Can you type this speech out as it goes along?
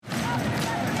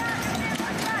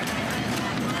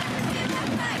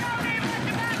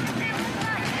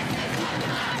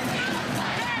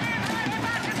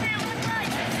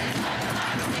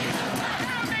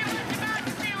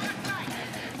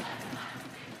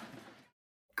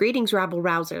Greetings, rabble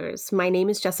rousers. My name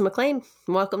is Jessa McLean.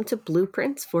 Welcome to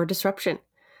Blueprints for Disruption,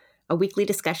 a weekly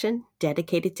discussion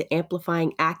dedicated to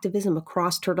amplifying activism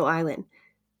across Turtle Island.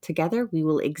 Together, we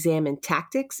will examine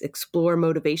tactics, explore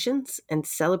motivations, and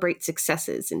celebrate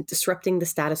successes in disrupting the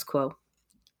status quo.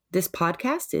 This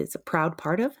podcast is a proud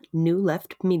part of New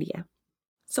Left Media.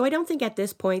 So I don't think at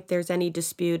this point there's any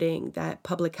disputing that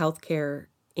public health care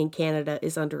in Canada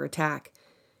is under attack.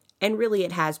 And really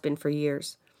it has been for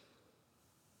years.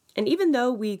 And even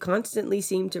though we constantly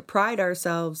seem to pride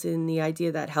ourselves in the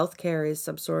idea that healthcare is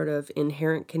some sort of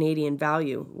inherent Canadian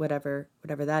value, whatever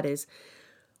that is,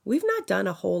 we've not done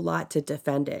a whole lot to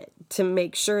defend it, to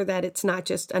make sure that it's not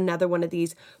just another one of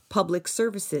these public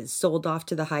services sold off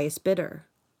to the highest bidder.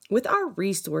 With our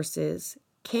resources,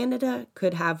 Canada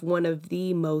could have one of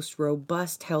the most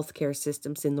robust healthcare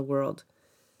systems in the world.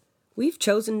 We've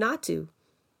chosen not to.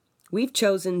 We've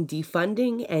chosen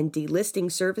defunding and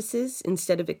delisting services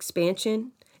instead of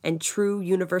expansion and true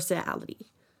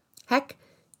universality. Heck,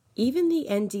 even the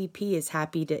NDP is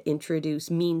happy to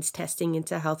introduce means testing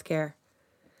into healthcare.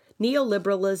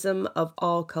 Neoliberalism of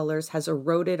all colors has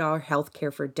eroded our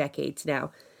healthcare for decades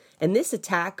now, and this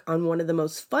attack on one of the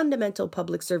most fundamental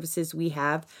public services we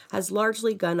have has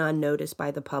largely gone unnoticed by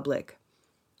the public.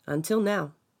 Until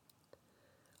now.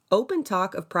 Open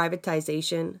talk of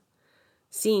privatization,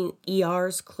 seeing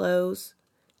ERs close,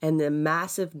 and the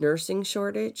massive nursing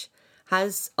shortage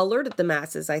has alerted the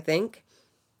masses, I think.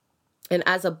 And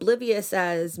as oblivious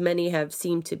as many have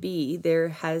seemed to be, there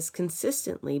has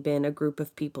consistently been a group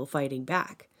of people fighting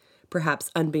back, perhaps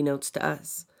unbeknownst to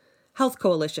us. Health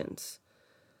coalitions.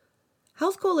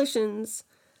 Health coalitions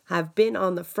have been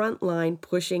on the front line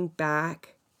pushing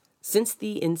back since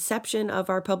the inception of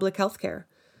our public health care.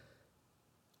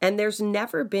 And there's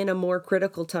never been a more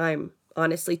critical time,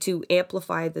 honestly, to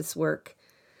amplify this work.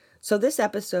 So this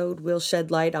episode will shed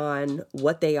light on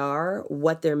what they are,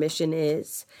 what their mission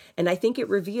is, and I think it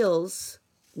reveals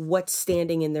what's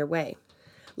standing in their way.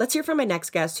 Let's hear from my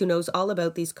next guest who knows all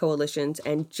about these coalitions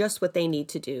and just what they need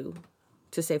to do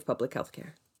to save public health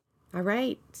care. All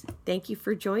right. Thank you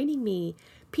for joining me.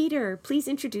 Peter, please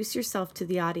introduce yourself to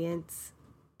the audience.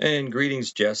 And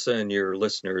greetings, Jessa, and your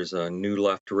listeners on New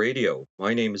Left Radio.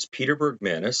 My name is Peter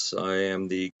Bergmanis. I am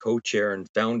the co-chair and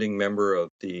founding member of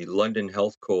the London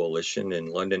Health Coalition in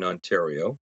London,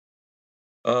 Ontario.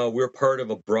 We're part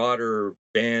of a broader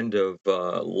band of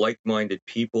like-minded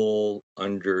people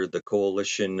under the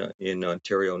coalition in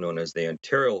Ontario known as the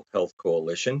Ontario Health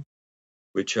Coalition,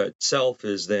 which itself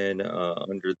is then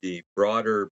under the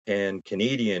broader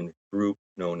pan-Canadian group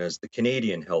known as the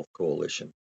Canadian Health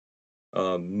Coalition.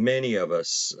 Many of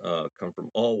us come from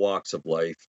all walks of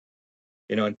life.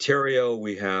 In Ontario,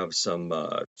 we have some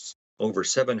over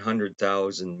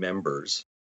 700,000 members,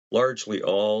 largely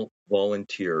all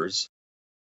volunteers,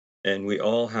 and we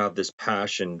all have this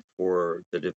passion for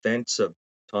the defense of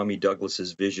Tommy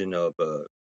Douglas's vision of a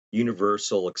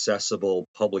universal, accessible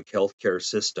public health care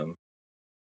system.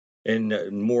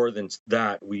 And more than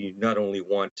that, we not only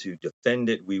want to defend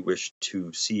it, we wish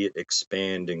to see it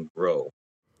expand and grow.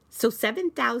 So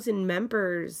 7,000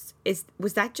 members,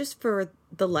 was that just for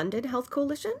the London Health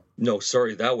Coalition? No,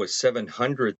 sorry, that was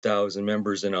 700,000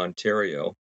 members in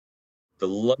Ontario. The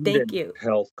London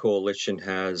Health Coalition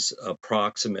has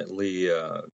approximately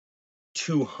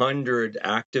 200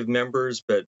 active members,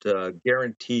 but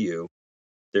guarantee you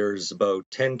there's about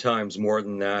 10 times more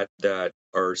than that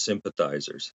are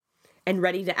sympathizers. And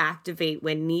ready to activate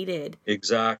when needed.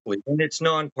 Exactly. And it's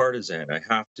nonpartisan. I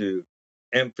have to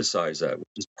emphasize that, which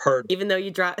is part. Even though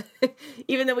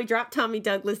we dropped Tommy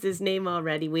Douglas's name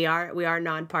already, we are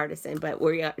nonpartisan, but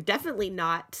we are definitely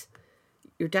not.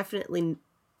 You're definitely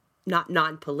not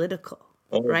non-political.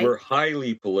 Oh, right? We're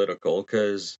highly political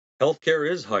because healthcare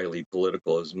is highly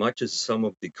political. As much as some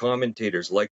of the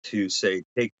commentators like to say,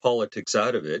 take politics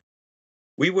out of it,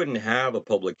 we wouldn't have a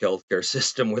public healthcare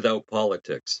system without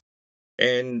politics.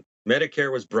 And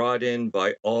Medicare was brought in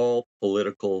by all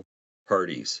political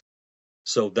parties.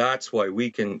 So that's why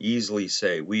we can easily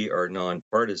say we are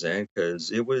nonpartisan,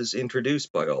 because it was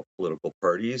introduced by all political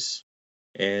parties.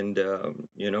 And,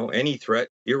 any threat,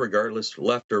 irregardless,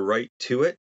 left or right to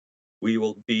it, we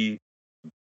will be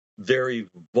very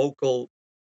vocal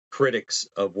critics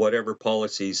of whatever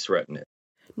policies threaten it.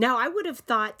 Now, I would have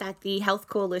thought that the Health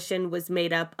Coalition was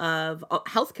made up of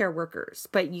healthcare workers,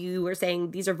 but you were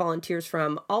saying these are volunteers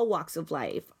from all walks of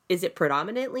life. Is it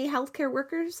predominantly healthcare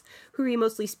workers? Who are you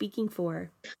mostly speaking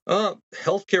for?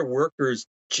 Healthcare workers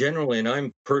generally, and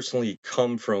I'm personally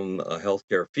come from a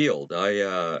healthcare field.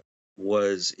 I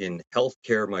was in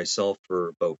healthcare myself for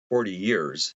about 40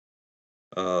 years.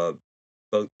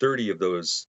 About 30 of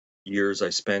those years I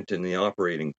spent in the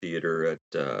operating theatre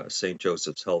at St.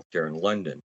 Joseph's Healthcare in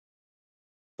London.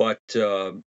 But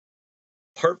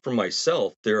apart from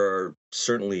myself, there are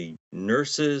certainly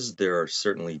nurses, there are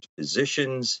certainly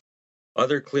physicians,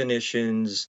 other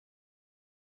clinicians,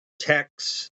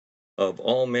 techs of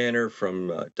all manner,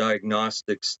 from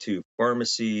diagnostics to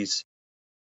pharmacies,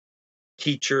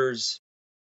 teachers,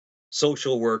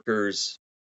 social workers,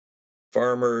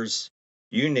 farmers,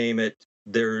 you name it.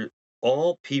 They're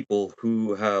all people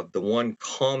who have the one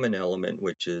common element,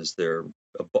 which is their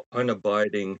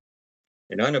unabiding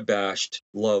and unabashed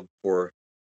love for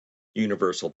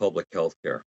universal public health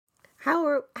care.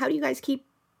 How do you guys keep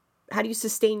how do you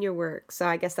sustain your work? So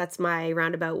I guess that's my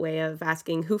roundabout way of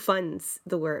asking who funds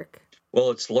the work.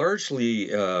 Well, it's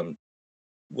largely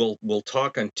we'll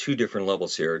talk on two different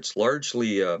levels here. It's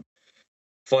largely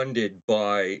funded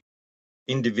by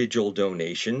individual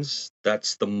donations.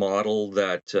 That's the model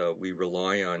that we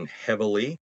rely on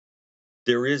heavily.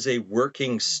 There is a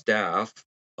working staff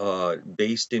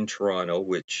based in Toronto,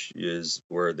 which is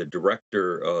where the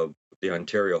director of the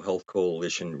Ontario Health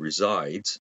Coalition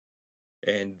resides,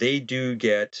 and they do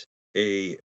get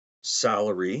a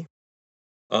salary.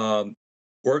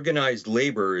 Organized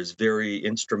labor is very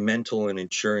instrumental in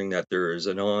ensuring that there is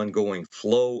an ongoing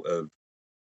flow of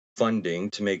funding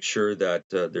to make sure that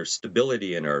there's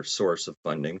stability in our source of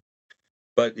funding.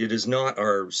 But it is not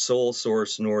our sole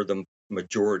source nor the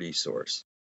majority source.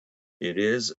 It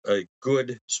is a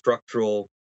good structural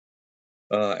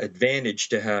advantage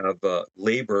to have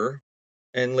labor,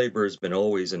 and labor has been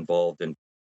always involved in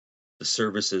the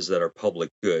services that are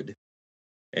public good.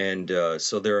 And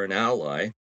so they're an ally.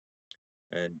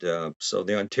 And so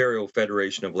the Ontario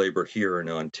Federation of Labor here in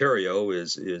Ontario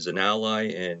is an ally,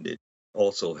 and it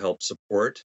also helps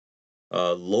support.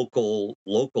 Local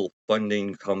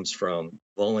funding comes from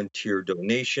volunteer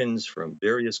donations from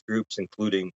various groups,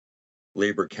 including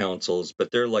labor councils,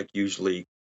 but they're like usually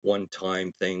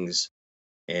one-time things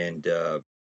and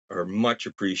are much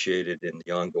appreciated in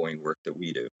the ongoing work that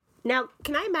we do. Now,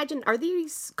 can I imagine, are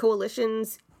these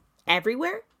coalitions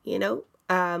everywhere?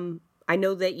 I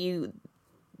know that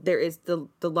there is the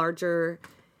larger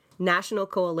national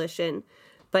coalition,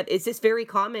 but is this very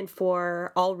common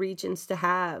for all regions to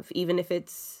have, even if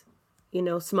it's,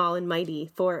 small and mighty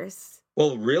force?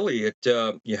 Well, really,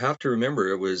 you have to remember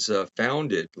it was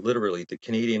founded, literally, the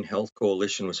Canadian Health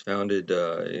Coalition was founded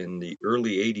in the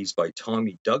early 80s by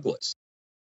Tommy Douglas,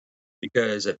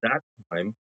 because at that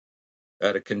time,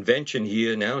 at a convention,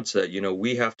 he announced that,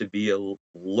 we have to be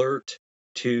alert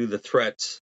to the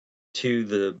threats to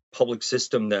the public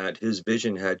system that his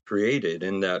vision had created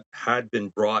and that had been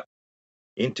brought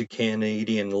into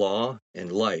Canadian law and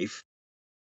life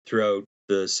throughout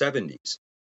the 70s.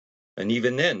 And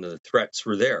even then, the threats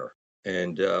were there.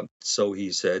 And so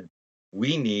he said,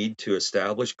 we need to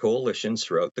establish coalitions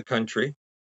throughout the country.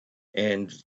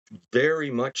 And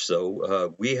very much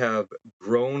so, we have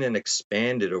grown and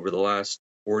expanded over the last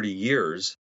 40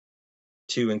 years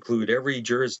to include every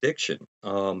jurisdiction.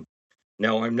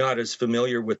 Now, I'm not as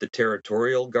familiar with the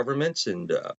territorial governments,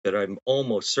 but I'm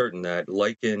almost certain that,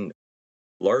 like in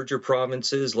larger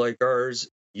provinces like ours,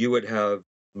 you would have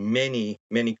many,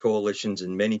 many coalitions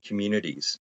in many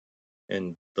communities.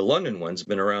 And the London one's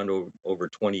been around over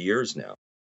 20 years now.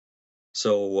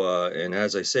 So, and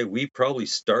as I say, we probably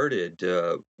started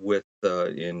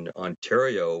in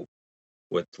Ontario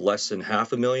with less than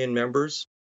 500,000 members.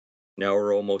 Now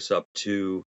we're almost up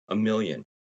to 1 million.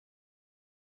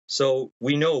 So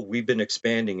we know we've been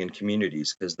expanding in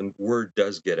communities because the word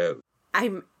does get out.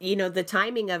 The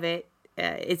timing of it,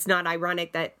 it's not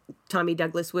ironic that Tommy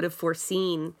Douglas would have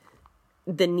foreseen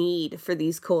the need for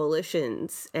these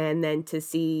coalitions and then to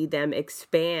see them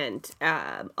expand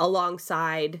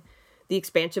alongside the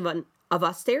expansion of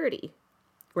austerity,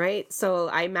 right? So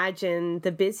I imagine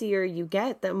the busier you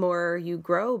get, the more you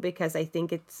grow, because I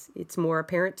think it's more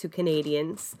apparent to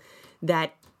Canadians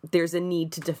that there's a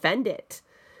need to defend it.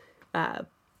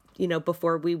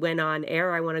 Before we went on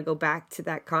air, I want to go back to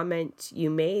that comment you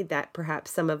made that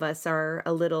perhaps some of us are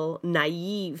a little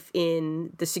naive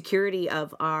in the security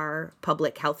of our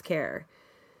public health care.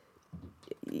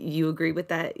 You agree with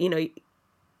that?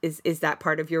 Is that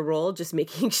part of your role, just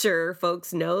making sure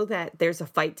folks know that there's a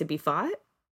fight to be fought?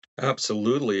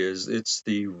 Absolutely. It's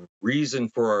the reason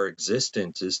for our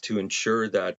existence is to ensure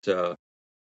that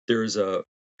there's a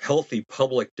healthy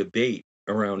public debate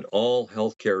around all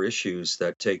healthcare issues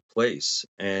that take place.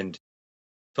 And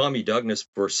Tommy Douglas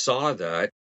foresaw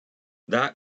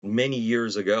that many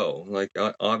years ago, like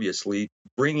obviously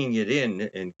bringing it in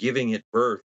and giving it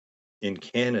birth in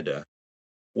Canada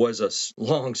was a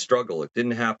long struggle. It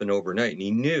didn't happen overnight. And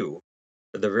he knew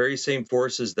that the very same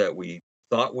forces that we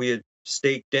thought we had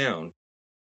staked down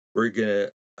were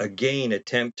going to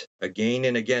attempt again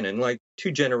and again. And like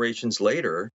 2 generations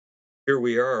later, here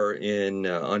we are in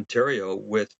Ontario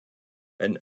with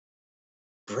an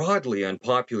broadly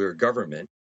unpopular government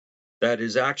that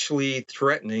is actually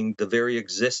threatening the very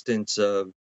existence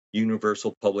of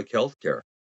universal public health care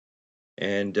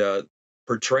and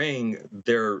portraying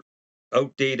their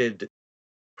outdated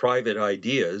private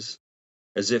ideas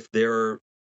as if they're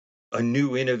a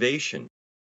new innovation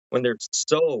when they're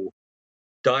so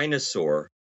dinosaur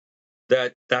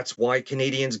that that's why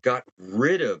Canadians got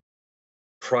rid of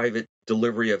private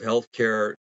delivery of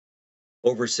healthcare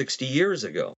over 60 years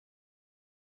ago.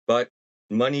 But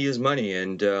money is money.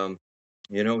 And,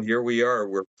 here we are.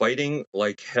 We're fighting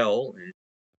like hell.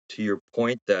 To your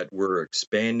point that we're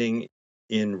expanding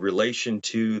in relation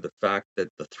to the fact that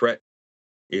the threat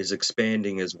is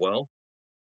expanding as well.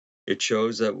 It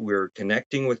shows that we're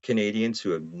connecting with Canadians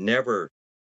who have never,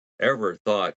 ever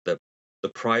thought that the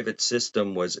private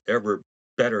system was ever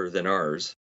better than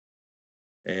ours.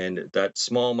 And that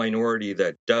small minority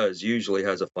that does usually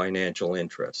has a financial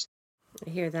interest. I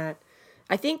hear that.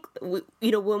 I think, when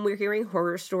we're hearing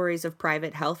horror stories of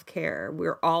private healthcare,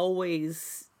 we're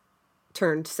always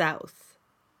turned south,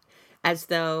 as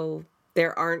though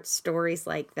there aren't stories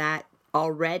like that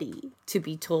already to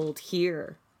be told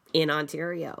here in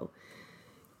Ontario.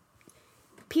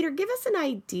 Peter, give us an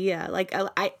idea.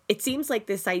 It seems like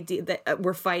this idea that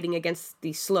we're fighting against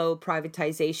the slow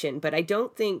privatization, but I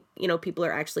don't think, people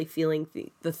are actually feeling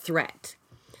the threat.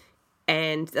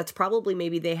 And that's probably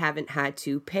maybe they haven't had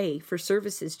to pay for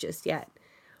services just yet.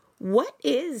 What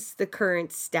is the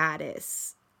current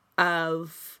status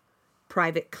of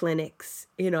private clinics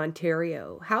in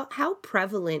Ontario? How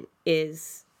prevalent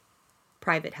is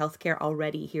private healthcare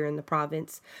already here in the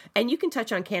province? And you can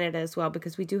touch on Canada as well,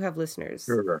 because we do have listeners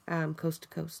coast to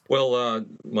coast. Well,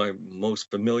 my most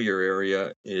familiar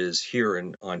area is here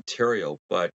in Ontario,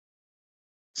 but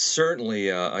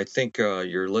certainly I think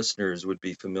your listeners would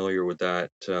be familiar with that.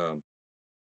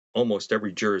 Almost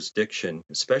every jurisdiction,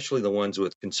 especially the ones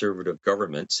with conservative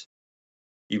governments,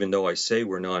 even though I say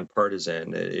we're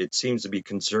nonpartisan, it seems to be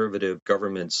conservative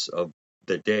governments of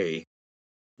the day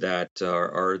that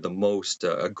are the most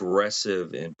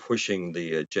aggressive in pushing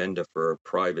the agenda for a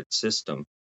private system,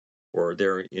 or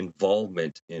their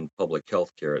involvement in public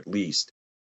health care at least.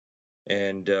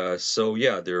 And there was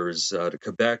to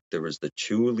Quebec, there was the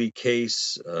Chiuli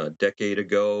case a decade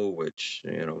ago, which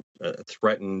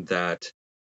threatened that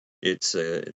it's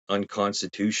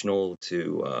unconstitutional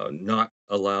to not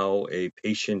allow a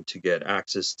patient to get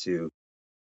access to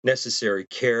necessary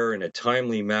care in a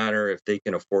timely manner if they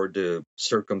can afford to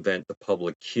circumvent the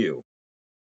public queue.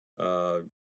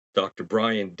 Dr.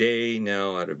 Brian Day,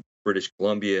 now out of British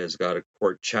Columbia, has got a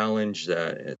court challenge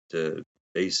that it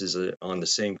bases it on the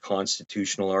same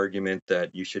constitutional argument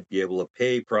that you should be able to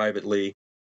pay privately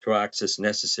to access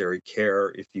necessary care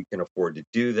if you can afford to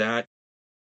do that.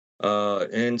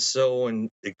 And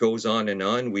it goes on and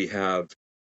on. We have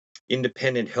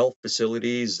independent health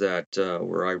facilities that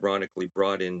were ironically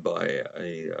brought in by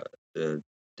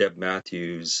Deb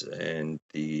Matthews and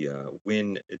the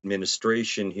Wynne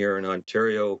administration here in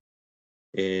Ontario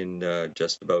in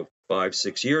just about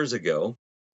 5-6 years ago.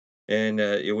 And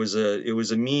it was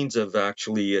a means of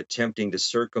actually attempting to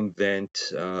circumvent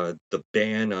the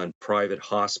ban on private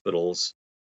hospitals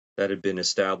that had been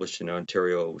established in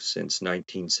Ontario since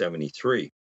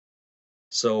 1973.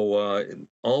 So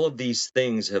all of these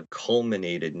things have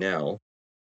culminated now,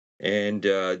 and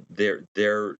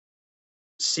they're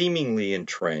seemingly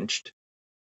entrenched,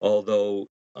 although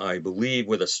I believe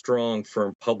with a strong,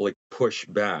 firm public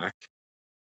pushback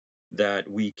that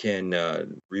we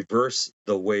can reverse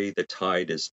the way the tide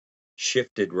is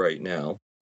shifted right now.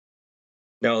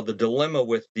 Now, the dilemma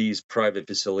with these private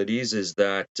facilities is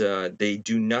that they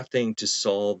do nothing to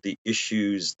solve the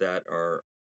issues that are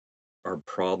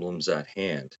problems at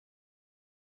hand.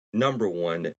 Number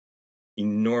one,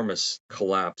 enormous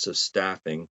collapse of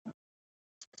staffing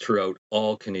throughout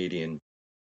all Canadian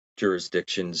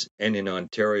jurisdictions, and in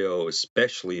Ontario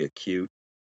especially acute.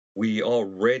 We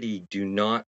already do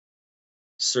not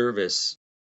service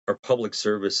our public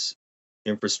service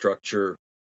infrastructure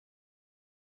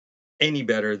any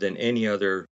better than any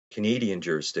other Canadian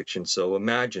jurisdiction. So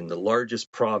imagine the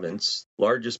largest province,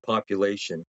 largest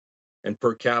population, and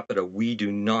per capita, we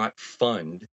do not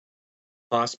fund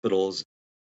hospitals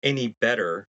any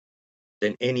better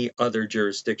than any other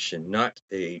jurisdiction, not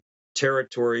a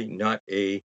territory, not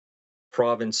a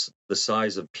province the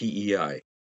size of PEI.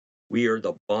 We are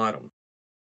the bottom.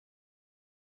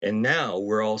 And now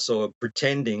we're also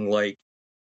pretending like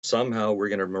somehow we're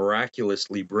going to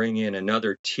miraculously bring in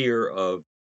another tier of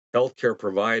healthcare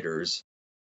providers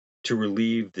to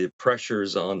relieve the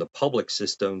pressures on the public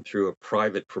system through a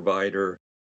private provider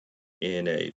in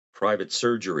a private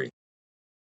surgery,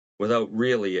 without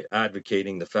really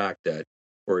advocating the fact that,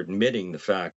 or admitting the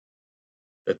fact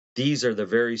that these are the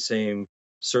very same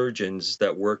surgeons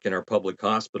that work in our public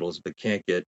hospitals but can't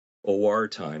get OR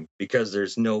time because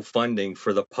there's no funding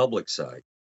for the public side.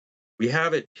 We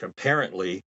have it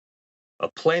apparently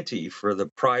aplenty for the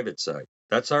private side.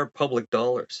 That's our public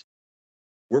dollars.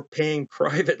 We're paying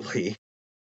privately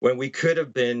when we could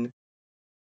have been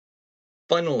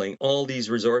funneling all these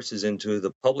resources into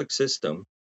the public system,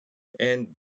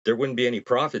 and there wouldn't be any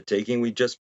profit taking. We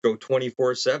just go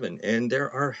 24/7. And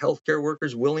there are healthcare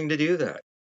workers willing to do that,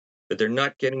 but they're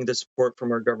not getting the support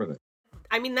from our government.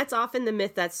 I mean, that's often the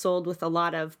myth that's sold with a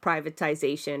lot of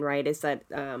privatization, right? Is that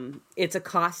it's a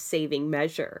cost saving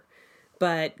measure.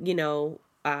 But,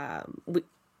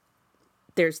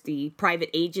 there's the private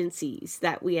agencies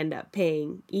that we end up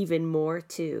paying even more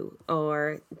to,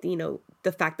 or,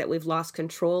 the fact that we've lost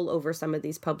control over some of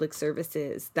these public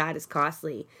services, that is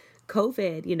costly.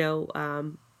 COVID,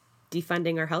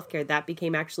 defunding our healthcare, that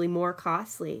became actually more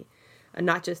costly,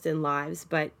 not just in lives,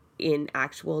 but in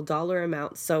actual dollar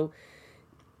amounts. So,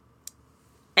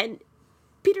 and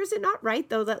Peter, is it not right,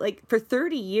 though, that like for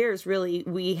 30 years, really,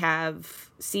 we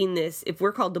have seen this, if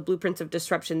we're called the blueprints of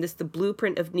disruption, the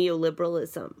blueprint of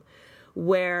neoliberalism,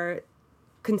 where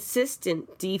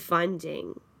consistent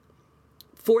defunding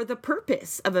for the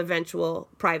purpose of eventual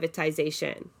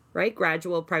privatization, right?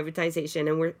 Gradual privatization.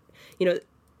 And we're,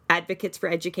 advocates for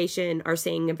education are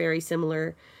saying a very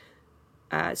similar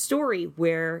story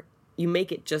where you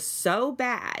make it just so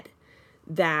bad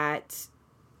that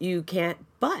you can't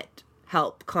but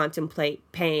help contemplate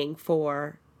paying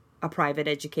for a private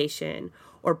education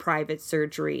or private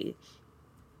surgery.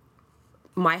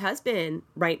 My husband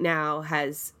right now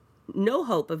has no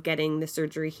hope of getting the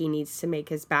surgery he needs to make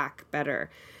his back better.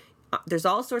 There's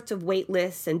all sorts of wait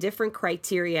lists and different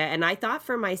criteria. And I thought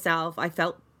for myself, I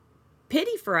felt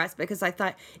pity for us because I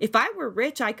thought if I were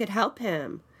rich, I could help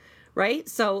him, right?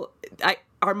 So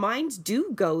our minds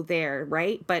do go there,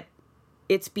 right? But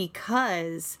it's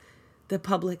because the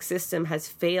public system has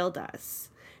failed us.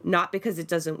 Not because it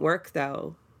doesn't work,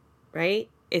 though, right?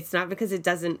 It's not because it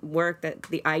doesn't work that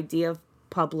the idea of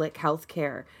public health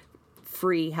care,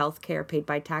 free health care paid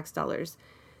by tax dollars,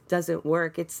 doesn't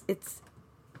work. It's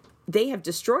they have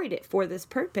destroyed it for this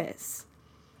purpose.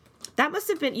 That must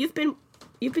have been you've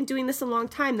been doing this a long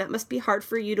time. That must be hard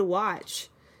for you to watch.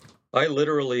 I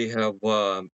literally have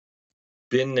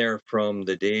been there from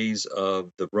the days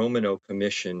of the Romanow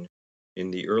Commission in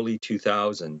the early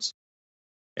 2000s.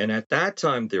 And at that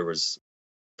time, there was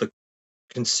the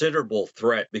considerable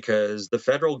threat because the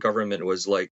federal government was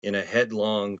like in a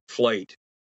headlong flight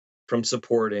from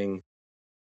supporting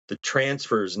the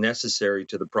transfers necessary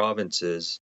to the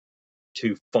provinces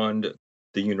to fund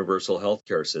the universal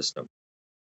healthcare system.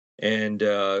 And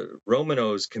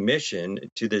Romanow's commission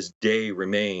to this day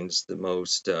remains the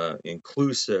most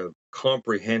inclusive,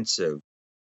 comprehensive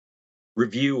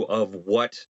review of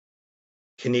what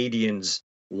Canadians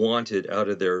wanted out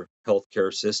of their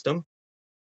healthcare system.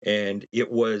 And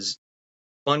it was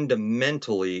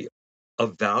fundamentally a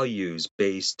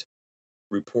values-based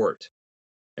report.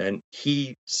 And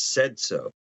he said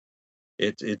so.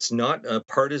 It's not a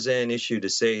partisan issue to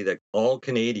say that all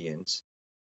Canadians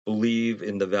believe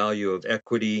in the value of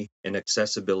equity and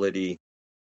accessibility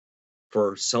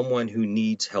for someone who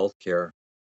needs healthcare,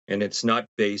 and it's not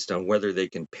based on whether they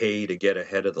can pay to get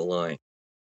ahead of the line.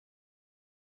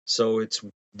 So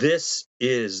this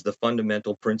is the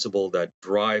fundamental principle that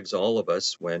drives all of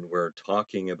us when we're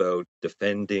talking about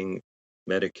defending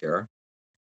Medicare.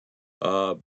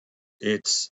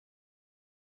 It's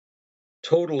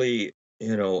totally,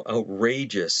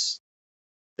 outrageous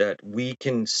that we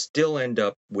can still end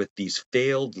up with these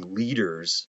failed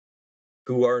leaders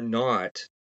who are not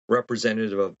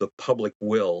representative of the public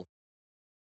will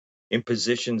in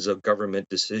positions of government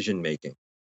decision making.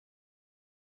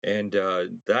 And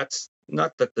that's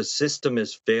not that the system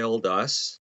has failed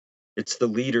us, it's the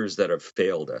leaders that have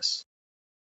failed us.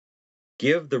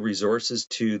 Give the resources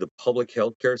to the public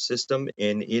healthcare system,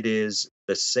 and it is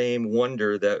the same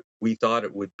wonder that we thought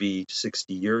it would be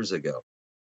 60 years ago.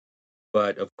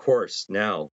 But of course,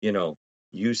 now,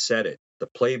 you said it. The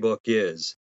playbook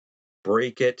is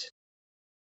break it,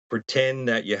 pretend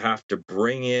that you have to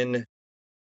bring in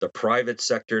the private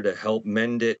sector to help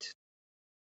mend it,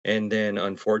 And then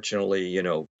unfortunately,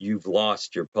 you've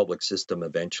lost your public system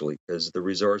eventually because the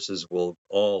resources will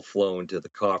all flow into the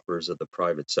coffers of the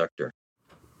private sector.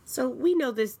 So we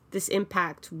know this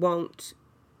impact won't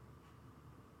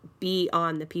be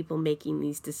on the people making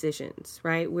these decisions,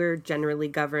 right? We're generally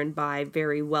governed by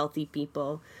very wealthy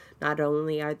people. Not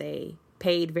only are they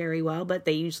paid very well, but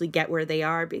they usually get where they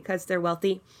are because they're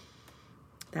wealthy.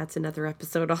 That's another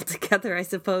episode altogether, I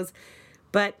suppose.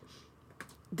 But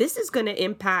this is going to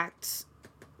impact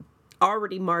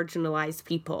already marginalized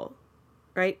people,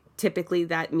 right? Typically,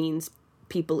 that means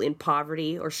people in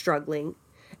poverty or struggling.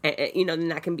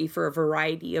 And that can be for a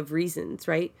variety of reasons,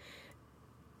 right?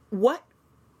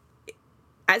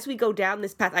 As we go down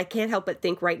this path, I can't help but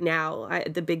think right now,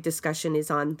 the big discussion is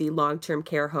on the long-term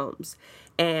care homes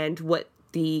and what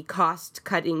the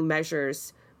cost-cutting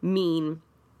measures mean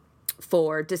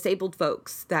for disabled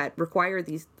folks that require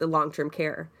the long-term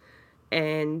care,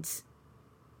 and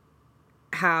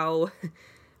how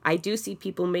I do see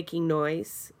people making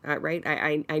noise, right?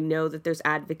 I know that there's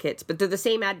advocates, but they're the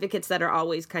same advocates that are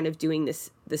always kind of doing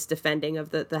this defending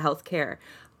of the health care.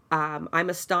 I'm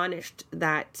astonished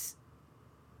that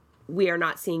we are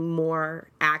not seeing more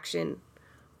action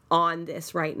on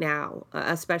this right now,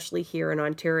 especially here in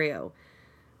Ontario.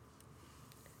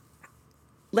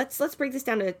 Let's break this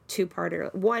down to a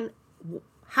two-parter. One,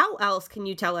 how else can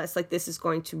you tell us this is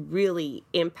going to really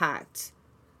impact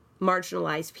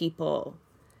marginalized people,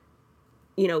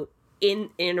 in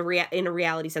a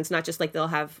reality sense, not just they'll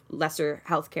have lesser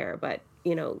health care, but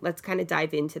let's kind of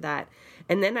dive into that.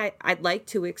 And then I'd like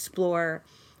to explore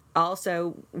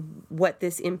also what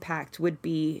this impact would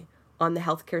be on the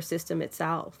healthcare system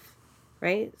itself,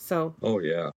 right? So. Oh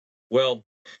yeah. Well,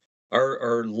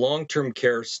 our long-term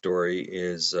care story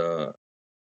is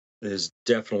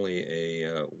definitely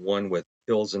a one with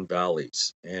hills and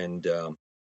valleys, and to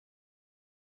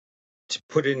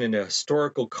put it in a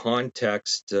historical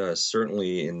context,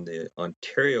 certainly in the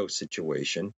Ontario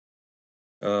situation,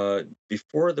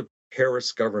 before the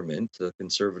Harris government, the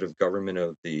conservative government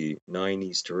of the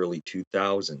 90s to early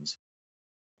 2000s,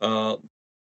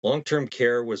 long-term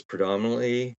care was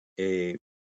predominantly a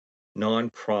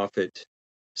nonprofit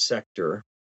sector.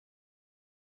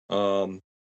 And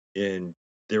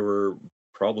there were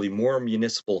probably more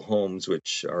municipal homes,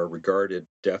 which are regarded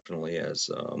definitely as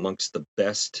amongst the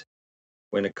best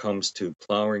when it comes to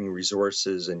plowing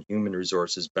resources and human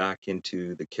resources back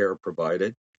into the care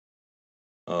provided.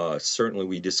 Certainly,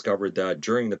 we discovered that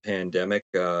during the pandemic,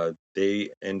 they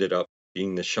ended up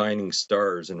being the shining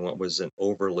stars in what was an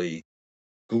overly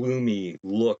gloomy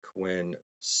look when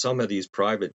some of these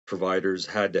private providers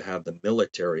had to have the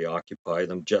military occupy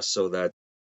them just so that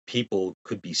people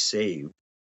could be saved.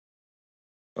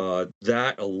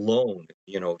 That alone,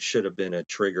 should have been a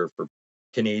trigger for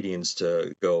Canadians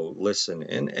to go listen.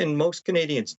 And most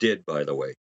Canadians did, by the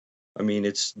way. I mean,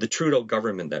 it's the Trudeau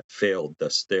government that failed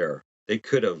us there. They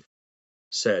could have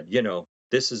said,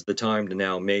 this is the time to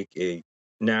now make a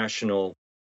national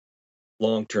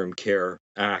long-term care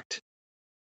act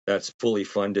that's fully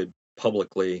funded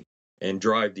publicly and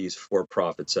drive these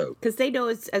for-profits out. Because they know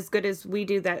as good as we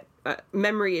do that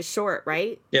memory is short,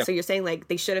 right? Yeah. So you're saying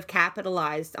they should have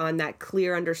capitalized on that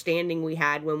clear understanding we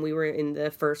had when we were in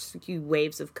the first few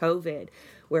waves of COVID,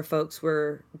 where folks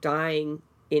were dying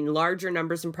in larger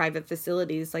numbers in private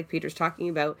facilities like Peter's talking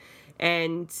about.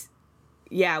 And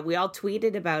yeah, we all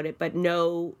tweeted about it, but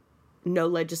no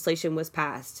legislation was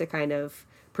passed to kind of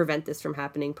prevent this from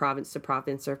happening province to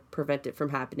province or prevent it from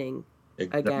happening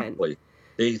again.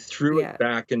 They threw it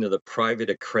back into the private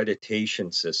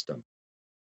accreditation system.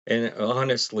 And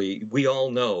honestly, we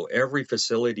all know every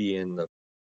facility in the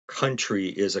country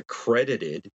is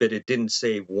accredited, but it didn't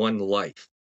save one life.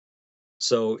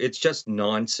 So it's just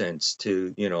nonsense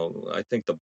to, I think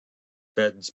the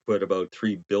feds put about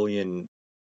 3 billion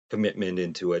commitment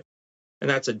into it. And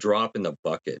that's a drop in the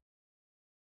bucket,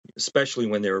 especially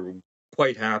when they're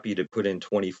quite happy to put in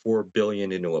 24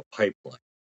 billion into a pipeline.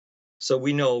 So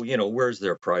we know, where's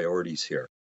their priorities here.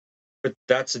 But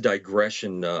that's a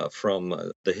digression from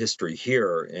the history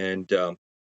here. And,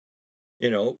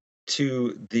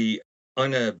 to the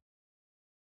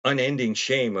unending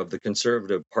shame of the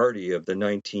Conservative Party of the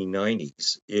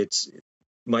 1990s, it's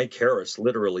Mike Harris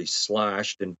literally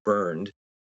slashed and burned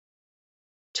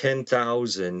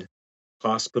 10,000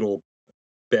 hospital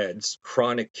beds,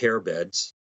 chronic care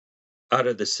beds, out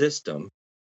of the system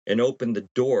and opened the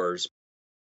doors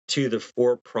to the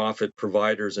for-profit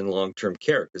providers in long-term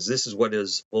care, because this is what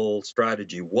his whole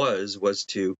strategy was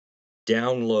to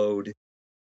download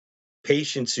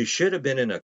patients who should have been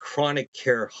in a chronic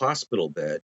care hospital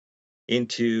bed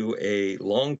into a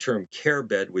long-term care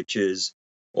bed, which is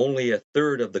only a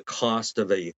third of the cost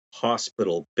of a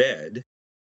hospital bed,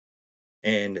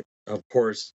 and of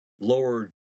course, lower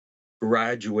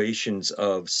graduations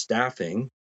of staffing.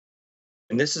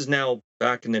 And this is now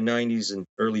back in the 90s and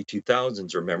early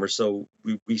 2000s, remember? So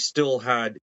we still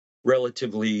had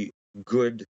relatively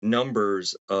good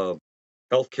numbers of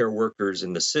healthcare workers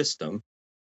in the system.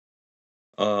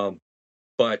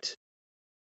 But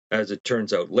as it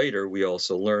turns out later, we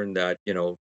also learned that,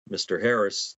 Mr.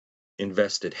 Harris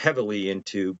invested heavily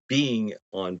into being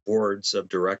on boards of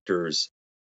directors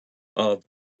of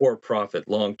for-profit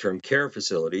long-term care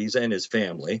facilities and his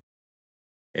family.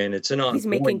 And it's an He's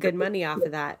making ongoing. good money off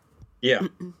of that. Yeah.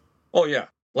 Oh, yeah.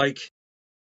 Like,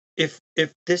 if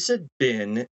this had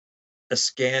been a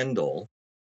scandal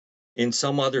in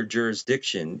some other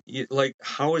jurisdiction, like,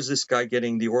 how is this guy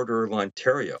getting the Order of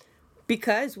Ontario?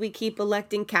 Because we keep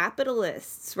electing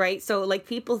capitalists, right? So, like,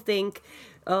 people think,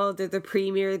 oh, they're the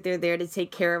premier, they're there to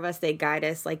take care of us, they guide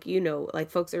us. Like, like,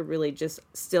 folks are really just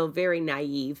still very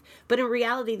naive. But in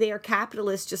reality, they are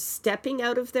capitalists just stepping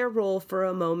out of their role for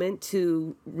a moment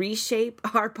to reshape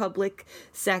our public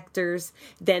sectors.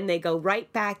 Then they go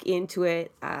right back into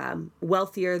it,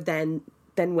 wealthier than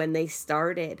when they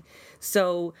started.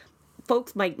 So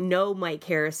folks might know Mike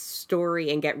Harris' story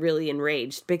and get really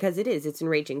enraged, because it's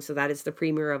enraging. So that is the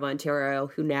Premier of Ontario,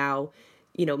 who now,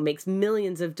 makes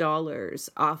millions of dollars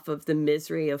off of the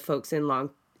misery of folks in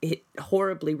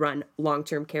horribly run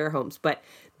long-term care homes. But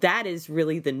that is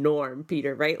really the norm,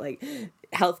 Peter, right? Like,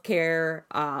 healthcare,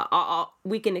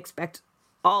 we can expect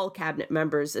all cabinet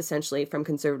members, essentially, from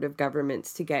Conservative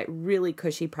governments to get really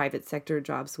cushy private sector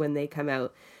jobs when they come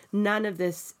out. None of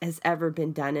this has ever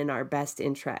been done in our best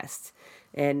interest.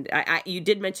 And you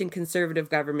did mention Conservative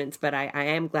governments, but I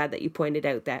am glad that you pointed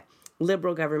out that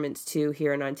Liberal governments, too,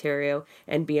 here in Ontario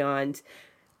and beyond,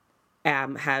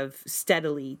 have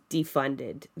steadily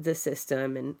defunded the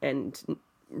system. And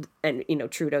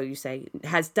Trudeau, you say,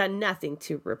 has done nothing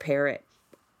to repair it.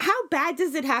 How bad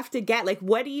does it have to get? Like,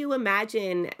 what do you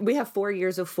imagine? We have 4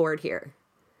 years of Ford here.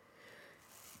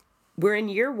 We're in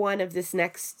year one of this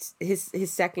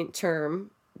his second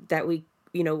term that we,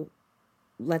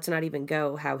 let's not even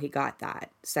go how he got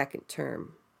that second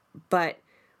term. But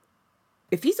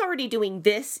if he's already doing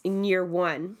this in year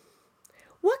one,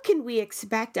 what can we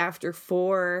expect after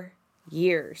 4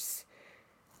 years?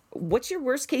 What's your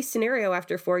worst case scenario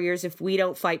after 4 years if we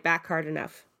don't fight back hard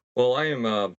enough?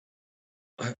 Well,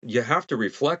 you have to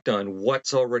reflect on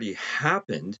what's already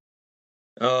happened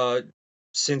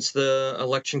since the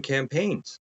election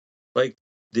campaigns. Like,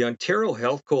 the Ontario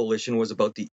Health Coalition was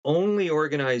about the only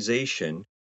organization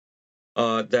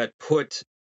that put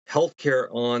healthcare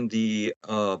on the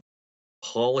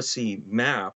policy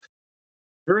map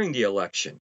during the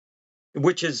election,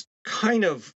 which is kind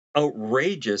of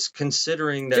outrageous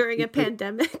considering that during a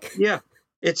pandemic. Yeah,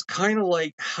 it's kind of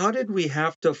like, how did we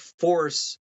have to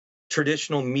force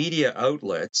traditional media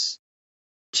outlets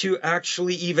to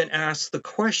actually even ask the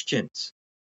questions?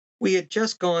 We had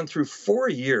just gone through 4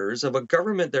 years of a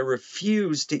government that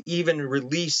refused to even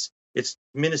release its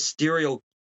ministerial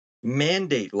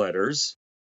mandate letters,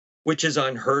 which is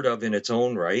unheard of in its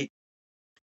own right.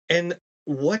 And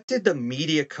what did the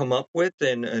media come up with?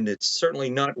 And it's certainly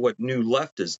not what New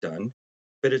Left has done,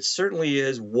 but it certainly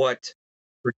is what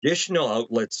traditional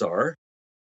outlets are.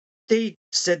 They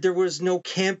said there was no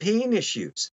campaign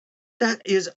issues. That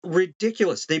is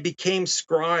ridiculous. They became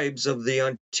scribes of the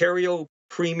Ontario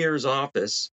Premier's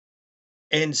office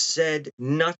and said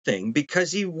nothing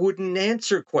because he wouldn't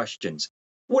answer questions.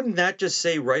 Wouldn't that just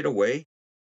say right away,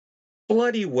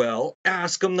 bloody well,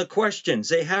 ask them the questions.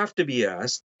 They have to be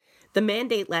asked. The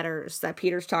mandate letters that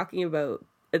Peter's talking about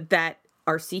that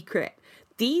are secret,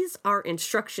 these are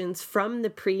instructions from the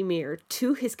Premier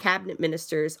to his cabinet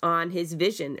ministers on his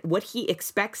vision, what he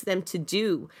expects them to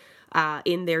do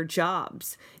in their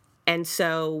jobs. And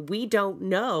so we don't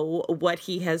know what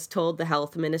he has told the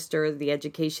health minister, the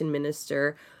education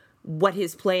minister, what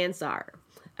his plans are.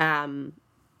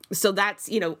 So that's,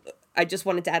 I just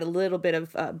wanted to add a little bit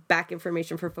of back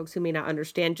information for folks who may not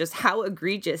understand just how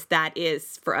egregious that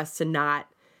is for us to not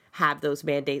have those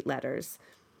mandate letters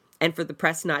and for the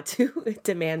press not to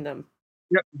demand them.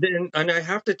 Yeah, and I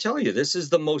have to tell you, this is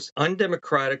the most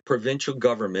undemocratic provincial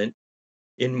government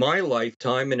in my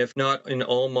lifetime, and if not in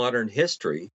all modern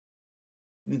history.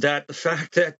 That the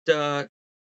fact that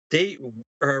they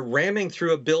are ramming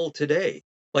through a bill today,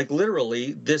 like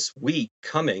literally this week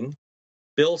coming,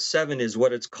 Bill 7 is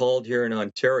what it's called here in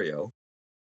Ontario,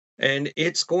 and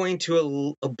it's going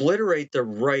to obliterate the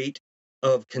right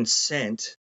of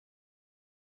consent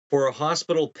for a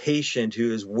hospital patient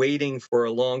who is waiting for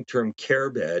a long-term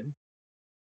care bed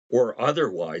or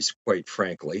otherwise, quite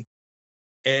frankly,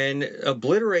 and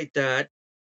obliterate that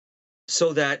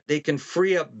so that they can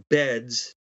free up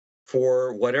beds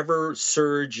for whatever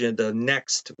surge in the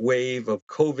next wave of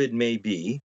COVID may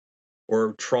be,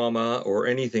 or trauma, or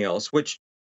anything else, which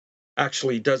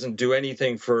actually doesn't do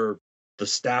anything for the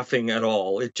staffing at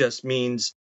all. It just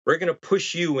means we're going to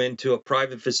push you into a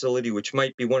private facility, which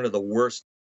might be one of the worst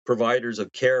providers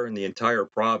of care in the entire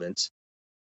province,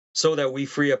 so that we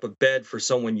free up a bed for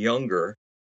someone younger.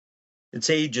 It's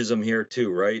ageism here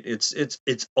too, right?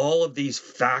 It's all of these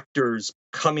factors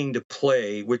coming to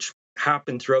play, which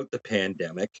happened throughout the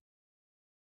pandemic.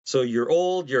 So you're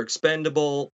old, you're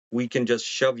expendable, we can just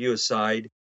shove you aside.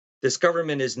 This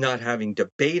government is not having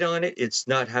debate on it. It's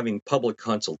not having public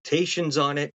consultations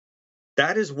on it.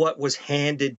 That is what was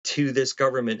handed to this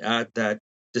government at that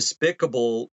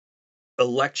despicable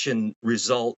election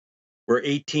result, where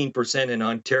 18% in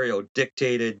Ontario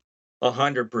dictated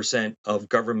 100% of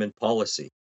government policy.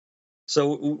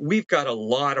 So we've got a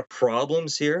lot of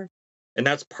problems here. And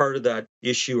that's part of that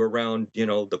issue around,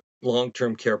 the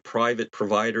long-term care private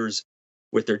providers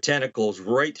with their tentacles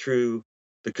right through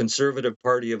the Conservative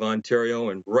Party of Ontario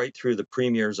and right through the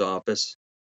Premier's office.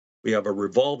 We have a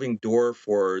revolving door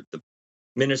for the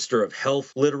Minister of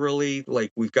Health, literally,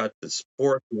 like we've got this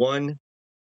fourth one.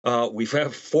 We've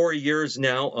had 4 years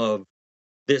now of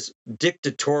this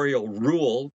dictatorial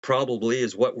rule, probably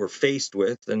is what we're faced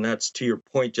with. And that's to your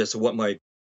point, just what my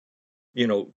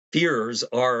fears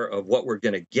are of what we're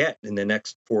going to get in the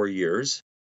next 4 years,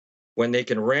 when they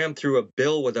can ram through a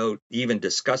bill without even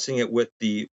discussing it with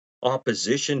the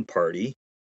opposition party.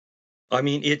 I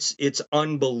mean, it's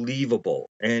unbelievable.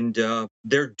 And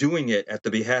they're doing it at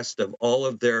the behest of all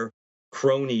of their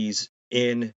cronies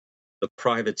in the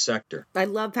private sector. I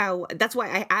love how that's why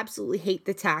I absolutely hate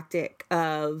the tactic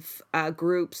of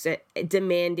groups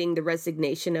demanding the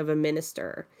resignation of a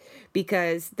minister,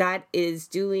 because that is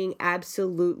doing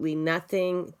absolutely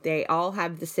nothing. They all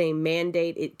have the same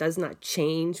mandate. It does not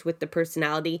change with the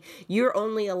personality. You're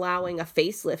only allowing a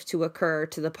facelift to occur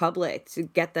to the public to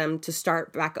get them to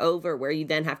start back over, where you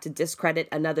then have to discredit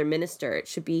another minister. It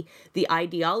should be the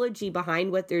ideology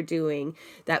behind what they're doing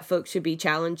that folks should be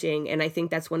challenging. And I think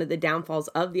that's one of the downfalls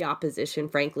of the opposition,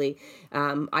 frankly.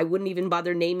 I wouldn't even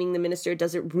bother naming the minister. It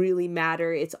doesn't really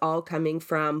matter. It's all coming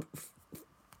from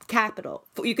capital.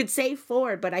 You could say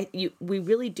Ford, but we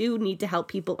really do need to help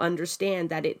people understand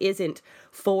that it isn't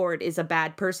Ford is a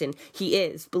bad person. He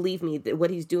is. Believe me, that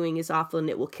what he's doing is awful and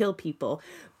it will kill people.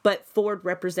 But Ford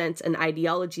represents an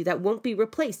ideology that won't be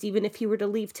replaced, even if he were to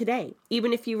leave today.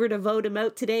 Even if you were to vote him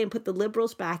out today and put the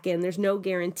Liberals back in, there's no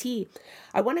guarantee.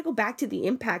 I want to go back to the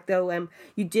impact, though.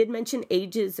 You did mention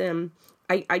ageism.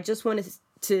 I just want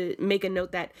to make a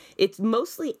note that it's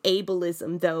mostly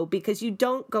ableism, though, because you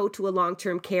don't go to a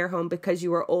long-term care home because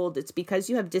you are old. It's because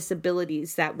you have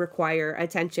disabilities that require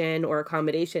attention or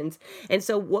accommodations. And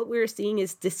so what we're seeing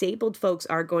is disabled folks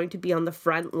are going to be on the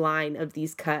front line of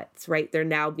these cuts, right? They're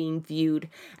now being viewed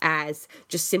as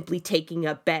just simply taking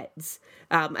up beds,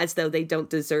 as though they don't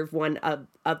deserve one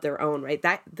of their own, right?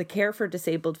 That the care for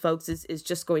disabled folks is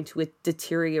just going to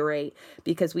deteriorate,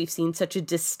 because we've seen such a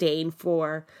disdain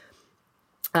for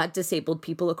disabled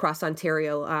people across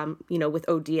Ontario. With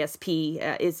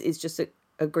ODSP is just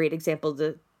a great example.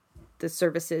 The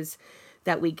services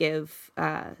that we give,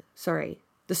 the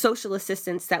social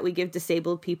assistance that we give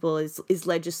disabled people is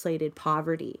legislated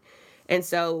poverty. And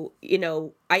so,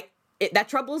 that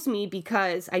troubles me,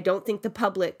 because I don't think the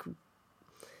public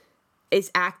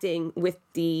is acting with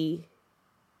the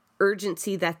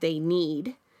urgency that they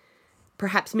need.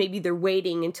 Perhaps maybe they're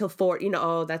waiting until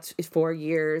that's 4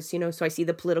 years, so I see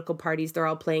the political parties, they're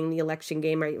all playing the election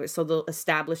game, right? So they'll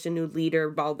establish a new leader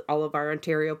of all of our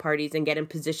Ontario parties and get in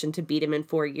position to beat him in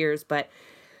 4 years. But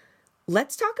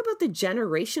let's talk about the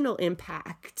generational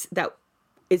impact that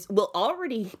will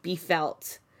already be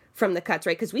felt from the cuts,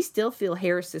 right? Because we still feel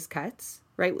Harris's cuts,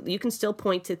 right? You can still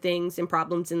point to things and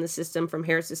problems in the system from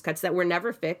Harris's cuts that were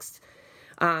never fixed,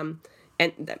 and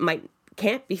that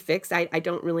can't be fixed. I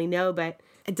don't really know, but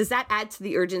does that add to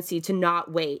the urgency to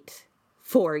not wait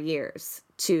 4 years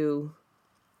to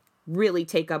really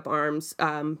take up arms,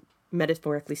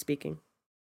 metaphorically speaking?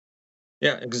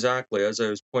 Yeah, exactly. As I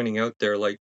was pointing out there,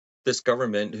 like this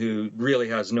government, who really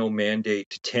has no mandate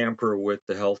to tamper with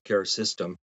the healthcare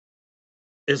system,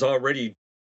 is already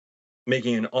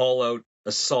making an all-out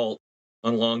assault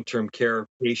on long-term care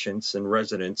patients and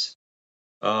residents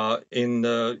in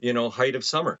the height of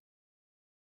summer,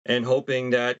 and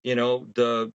hoping that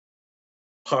the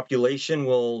population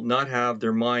will not have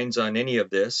their minds on any of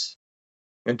this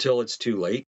until it's too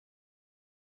late.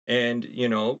 And,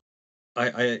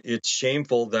 it's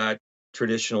shameful that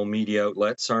traditional media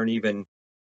outlets aren't even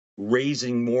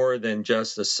raising more than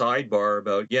just a sidebar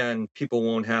about, and people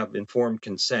won't have informed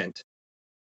consent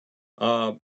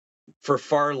uh, for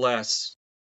far less.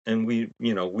 And we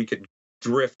could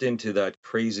drift into that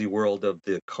crazy world of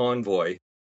the convoy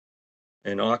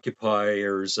and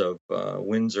occupiers of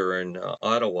Windsor and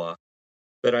Ottawa.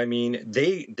 But I mean,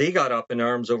 they got up in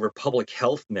arms over public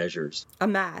health measures. A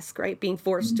mask, right? Being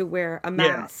forced to wear a Yeah,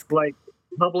 mask. like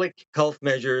public health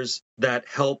measures that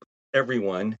help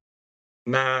everyone,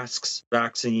 masks,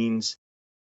 vaccines.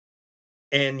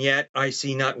 And yet I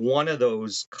see not one of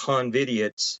those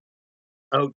convidiots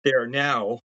out there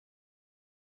now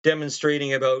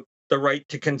demonstrating about the right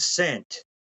to consent,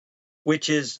 which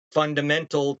is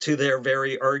fundamental to their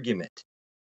very argument.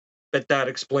 But that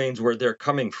explains where they're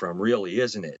coming from, really,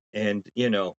 isn't it? And,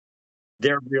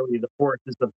 they're really the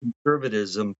forces of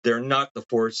conservatism. They're not the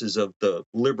forces of the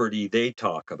liberty they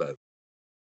talk about.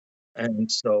 And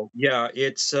so, yeah,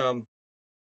 it's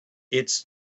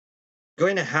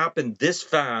going to happen this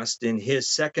fast in his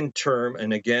second term.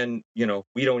 And again,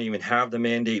 we don't even have the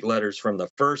mandate letters from the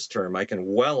first term. I can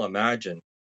well imagine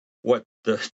what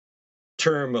the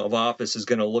term of office is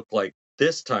going to look like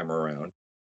this time around.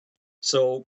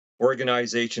 So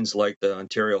organizations like the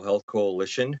Ontario Health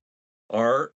Coalition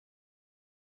are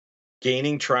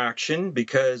gaining traction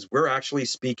because we're actually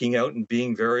speaking out and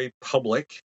being very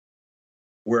public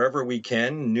wherever we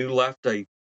can. New Left, I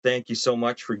thank you so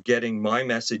much for getting my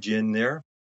message in there.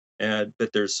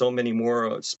 But there's so many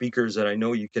more speakers that I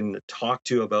know you can talk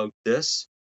to about this.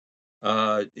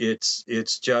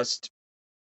 It's just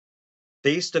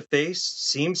face to face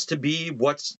seems to be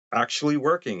what's actually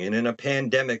working. And in a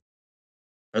pandemic,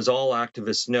 as all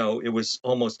activists know, it was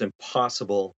almost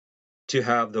impossible to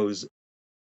have those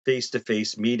face to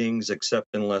face meetings, except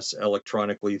unless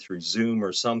electronically through Zoom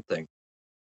or something.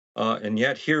 And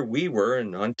yet here we were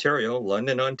in Ontario,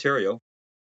 London, Ontario.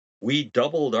 We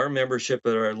doubled our membership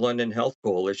at our London Health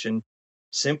Coalition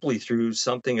simply through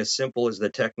something as simple as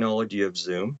the technology of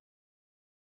Zoom.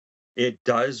 It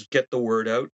does get the word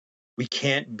out. We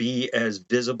can't be as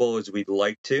visible as we'd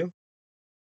like to.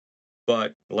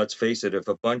 But let's face it, if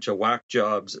a bunch of whack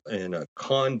jobs in a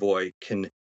convoy can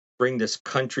bring this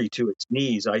country to its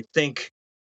knees, I think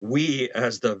we,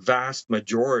 as the vast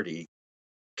majority,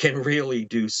 can really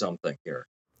do something here.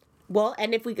 Well,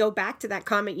 and if we go back to that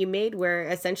comment you made, where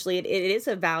essentially it is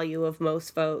a value of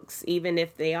most folks, even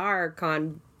if they are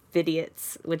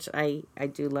convidiots, which I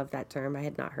do love that term. I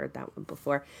had not heard that one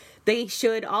before. They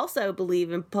should also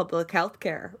believe in public health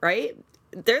care, right?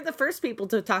 They're the first people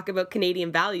to talk about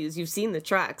Canadian values. You've seen the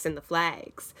trucks and the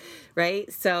flags, right?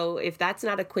 So if that's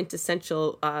not a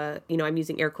quintessential, I'm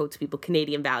using air quotes, people,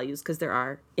 Canadian values, because there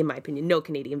are, in my opinion, no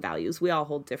Canadian values. We all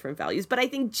hold different values. But I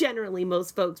think generally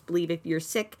most folks believe if you're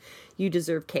sick, you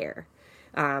deserve care.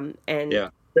 Yeah,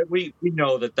 but we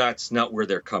know that that's not where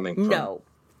they're coming from. No.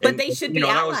 But they should be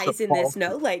allies in this,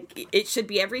 no? Like, it should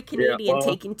be every Canadian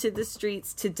taking to the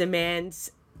streets to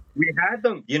demand. We had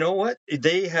them. You know what?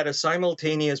 They had a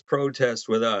simultaneous protest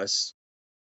with us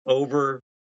over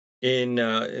in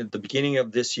at the beginning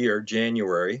of this year,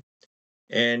 January,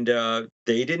 and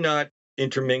they did not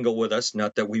intermingle with us.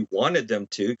 Not that we wanted them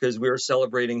to, because we were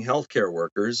celebrating healthcare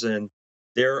workers, and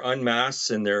they're unmasked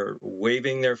and they're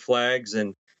waving their flags,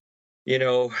 and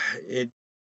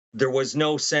there was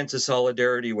no sense of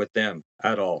solidarity with them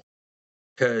at all,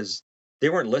 because they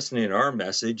weren't listening to our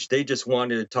message. They just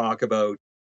wanted to talk about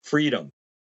freedom.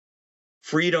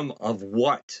 Freedom of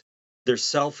what? Their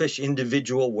selfish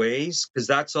individual ways, because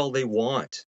that's all they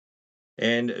want.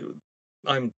 And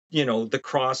the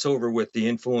crossover with the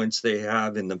influence they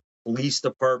have in the police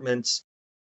departments,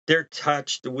 they're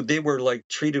touched. They were like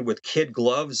treated with kid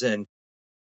gloves. And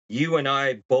you and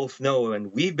I both know,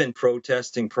 and we've been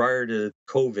protesting prior to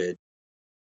COVID,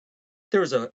 there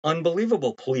was an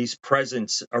unbelievable police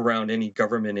presence around any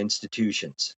government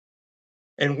institutions.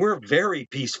 And we're very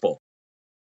peaceful.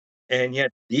 And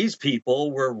yet these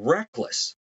people were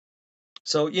reckless.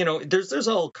 So, there's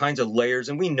all kinds of layers,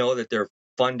 and we know that they're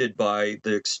funded by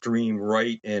the extreme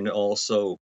right and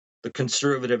also the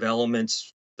conservative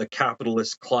elements, the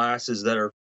capitalist classes that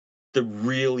are the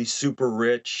really super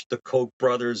rich, the Koch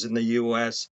brothers in the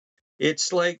US.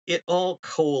 It's like it all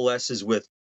coalesces with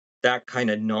that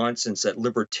kind of nonsense, that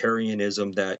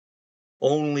libertarianism, that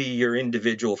only your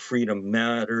individual freedom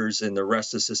matters and the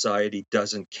rest of society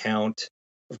doesn't count.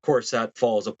 Of course, that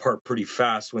falls apart pretty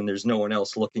fast when there's no one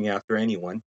else looking after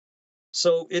anyone.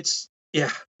 So it's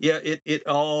it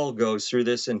all goes through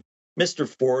this. And Mr.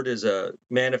 Ford is a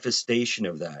manifestation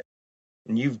of that.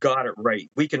 And you've got it right.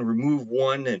 We can remove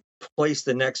one and place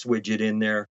the next widget in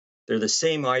there. They're the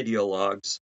same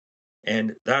ideologues.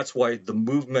 And that's why the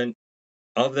movement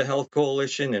of the Health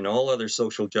Coalition and all other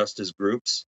social justice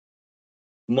groups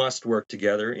must work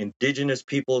together. Indigenous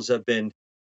peoples have been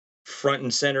front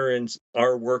and center in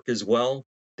our work as well.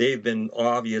 They've been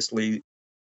obviously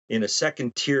in a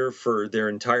second tier for their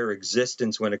entire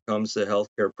existence when it comes to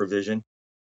healthcare provision.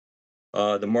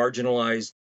 The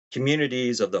marginalized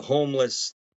communities of the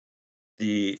homeless,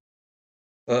 the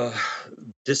uh,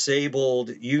 disabled,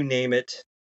 you name it.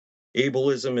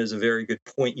 Ableism is a very good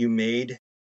point you made.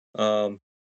 Um,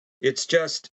 it's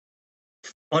just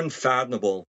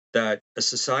unfathomable that a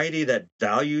society that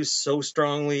values so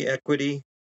strongly equity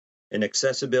and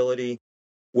accessibility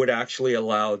would actually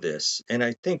allow this. And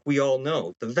I think we all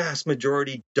know the vast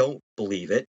majority don't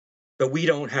believe it, but we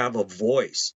don't have a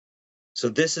voice. So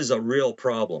this is a real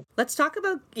problem. Let's talk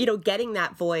about, getting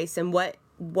that voice and what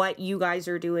you guys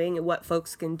are doing and what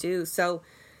folks can do. So,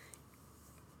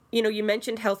 you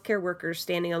mentioned healthcare workers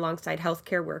standing alongside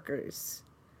healthcare workers.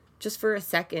 Just for a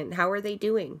second, how are they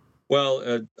doing?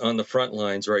 Well, on the front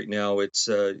lines right now, it's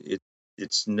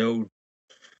no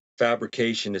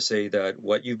fabrication to say that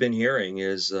what you've been hearing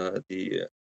is the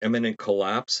imminent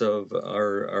collapse of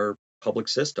our public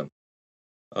system.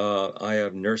 I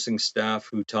have nursing staff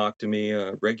who talk to me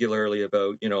regularly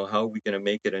about, how are we going to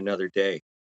make it another day?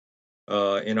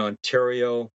 In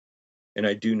Ontario, and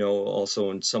I do know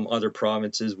also in some other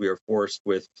provinces, we are forced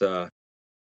with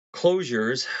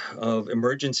closures of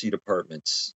emergency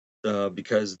departments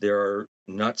because there are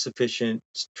not sufficient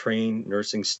trained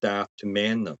nursing staff to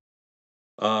man them.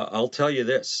 I'll tell you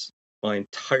this, my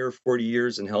entire 40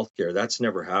 years in healthcare, that's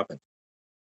never happened.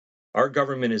 Our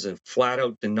government is in flat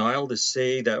out denial to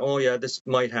say that, oh yeah, this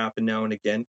might happen now and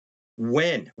again.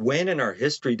 When in our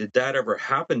history did that ever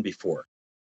happen before?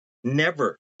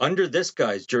 Never. Under this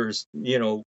guy's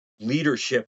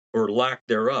leadership or lack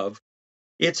thereof,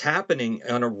 it's happening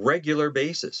on a regular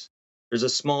basis. There's a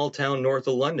small town north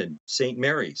of London, St.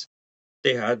 Mary's.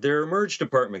 They had their emerge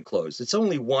department closed. It's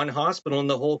only one hospital in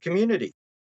the whole community.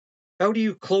 How do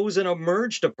you close an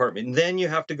emerge department? And then you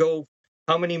have to go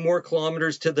how many more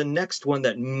kilometers to the next one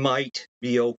that might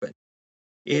be open?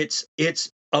 It's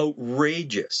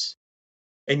outrageous.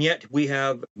 And yet we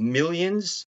have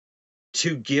millions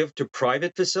to give to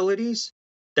private facilities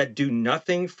that do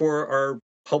nothing for our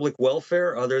public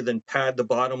welfare other than pad the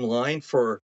bottom line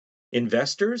for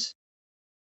investors.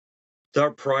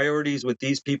 Our priorities with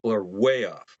these people are way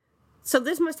off. So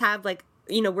this must have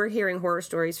we're hearing horror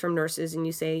stories from nurses, and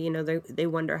you say, they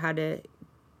wonder how to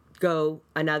go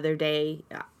another day.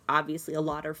 Obviously, a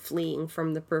lot are fleeing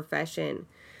from the profession.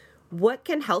 What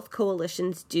can health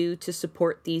coalitions do to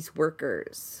support these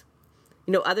workers?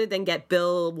 Other than get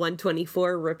Bill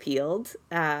 124 repealed,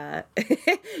 how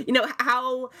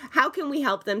can we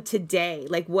help them today?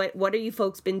 Like, what are you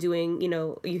folks been doing?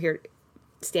 You hear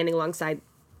standing alongside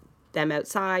them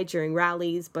outside during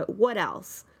rallies, but what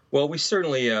else? Well, we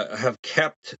certainly have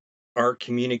kept our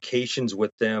communications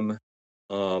with them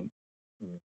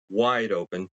wide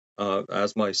open.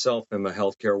 As myself, I'm a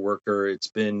healthcare worker. It's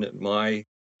been my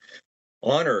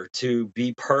honor to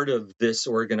be part of this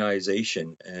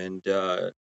organization, and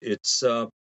it's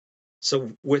so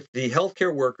with the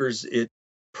healthcare workers.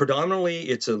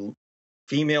 It's a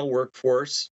female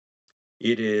workforce.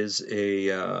 It is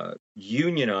a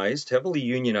unionized, heavily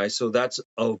unionized, so that's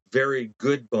a very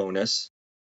good bonus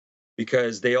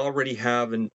because they already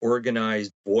have an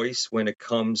organized voice when it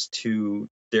comes to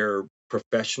their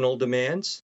professional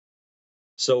demands.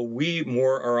 So we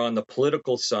more are on the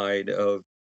political side of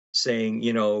saying,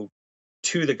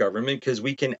 to the government, because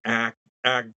we can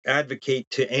advocate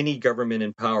to any government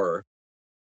in power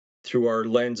through our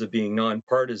lens of being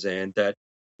nonpartisan that,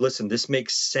 listen, this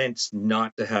makes sense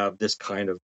not to have this kind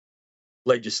of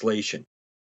legislation.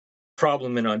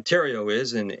 Problem in Ontario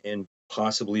is, and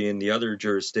possibly in the other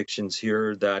jurisdictions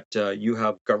here, that you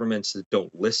have governments that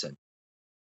don't listen.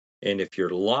 And if you're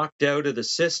locked out of the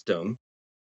system,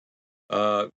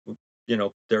 they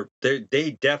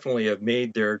definitely have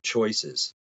made their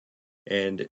choices.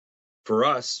 And for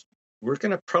us, we're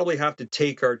going to probably have to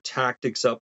take our tactics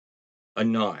up a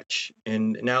notch.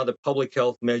 And now the public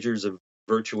health measures have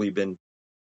virtually been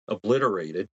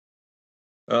obliterated.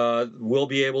 We'll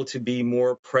be able to be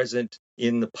more present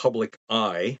in the public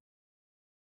eye.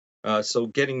 So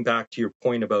getting back to your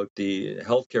point about the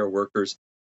healthcare workers,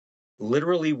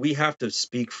 literally we have to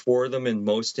speak for them in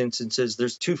most instances.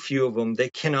 There's too few of them. They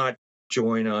cannot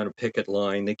join on a picket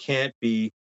line. They can't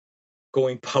be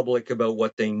going public about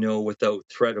what they know without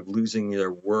threat of losing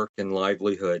their work and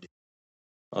livelihood.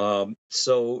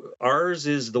 So ours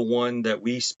is the one that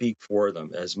we speak for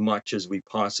them as much as we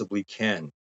possibly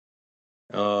can.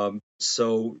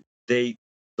 So they,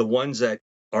 the ones that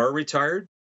are retired,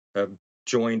 have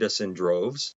joined us in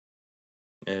droves,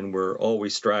 and we're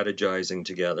always strategizing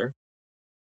together.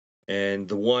 And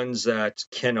the ones that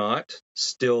cannot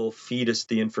still feed us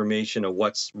the information of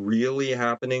what's really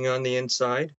happening on the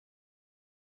inside.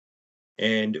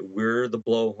 And we're the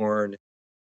blowhorn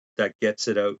that gets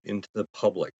it out into the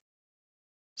public.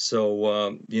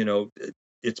 So,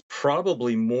 it's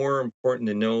probably more important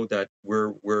to know that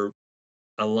we're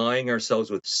allying ourselves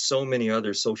with so many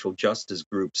other social justice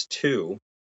groups too.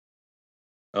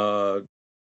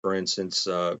 For instance,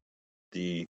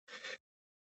 the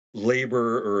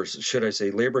labor, or should I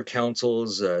say, labor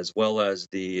councils, as well as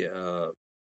the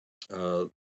uh,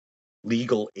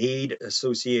 legal aid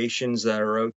associations that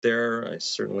are out there. I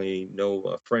certainly know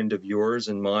a friend of yours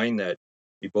and mine that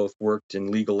we both worked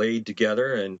in legal aid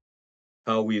together, and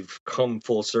how we've come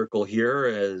full circle here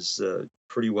is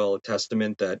pretty well a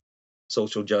testament that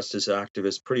social justice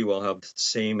activists pretty well have the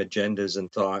same agendas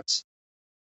and thoughts.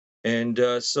 And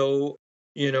so,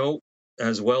 you know,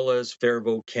 as well as Fair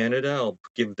Vote Canada, I'll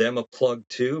give them a plug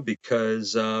too,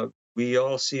 because we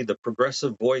all see the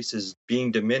progressive voice is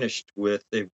being diminished with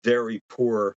a very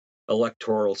poor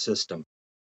electoral system.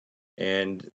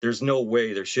 And there's no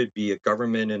way there should be a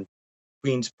government in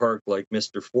Queen's Park like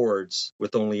Mr. Ford's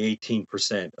with only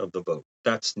 18% of the vote.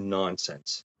 That's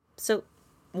nonsense. So,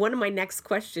 one of my next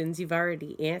questions you've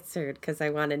already answered because I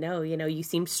want to know, you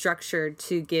seem structured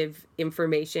to give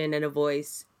information and a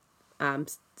voice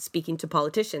speaking to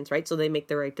politicians, right? So they make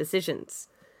the right decisions.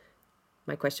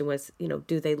 My question was,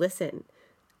 do they listen?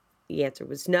 The answer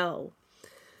was no.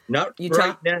 Not You right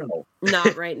talk now.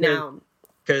 Not right now.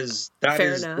 Because that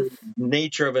Fair is the enough.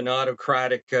 nature of an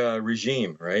autocratic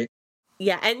regime, right?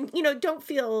 Yeah, and don't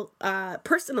feel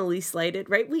personally slighted,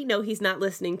 right? We know he's not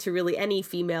listening to really any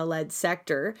female-led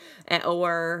sector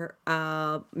or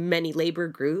many labor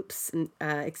groups,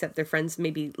 except their friends.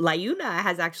 Maybe LiUNA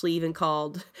has actually even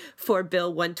called for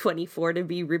Bill 124 to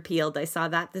be repealed. I saw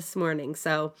that this morning.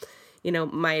 So,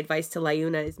 my advice to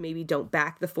LiUNA is maybe don't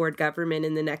back the Ford government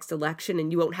in the next election,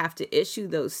 and you won't have to issue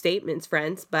those statements,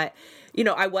 friends. But,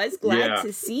 I was glad Yeah.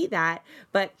 to see that.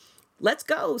 But let's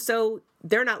go. So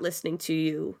they're not listening to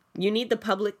you. You need the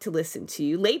public to listen to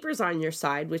you. Labor's on your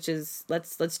side, which is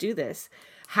let's do this.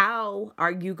 How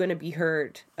are you going to be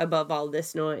heard above all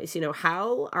this noise?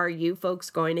 How are you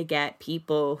folks going to get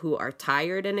people who are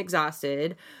tired and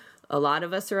exhausted? A lot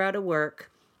of us are out of work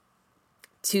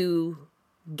to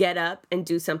get up and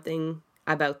do something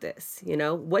about this.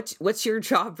 What's your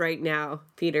job right now,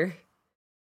 Peter?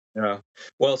 Yeah.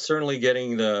 Well, certainly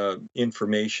getting the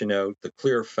information out, the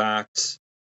clear facts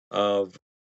of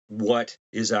what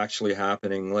is actually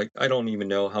happening. Like, I don't even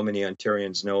know how many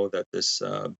Ontarians know that this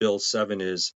Bill 7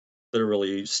 is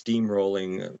literally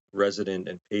steamrolling resident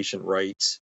and patient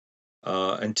rights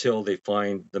until they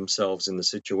find themselves in the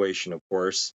situation, of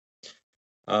course.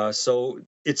 So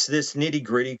it's this nitty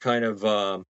gritty kind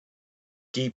of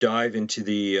deep dive into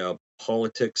the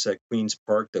politics at Queen's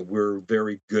Park that we're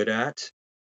very good at.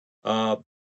 Uh,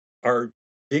 our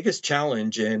biggest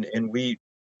challenge, and we're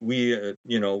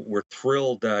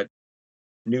thrilled that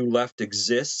New Left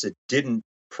exists. It didn't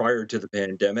prior to the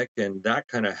pandemic, and that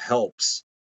kind of helps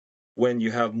when you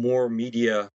have more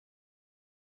media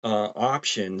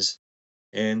options.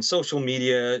 And social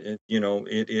media, it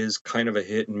is kind of a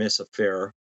hit and miss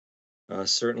affair.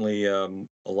 Certainly, a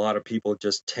lot of people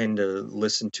just tend to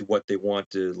listen to what they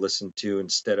want to listen to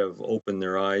instead of open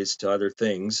their eyes to other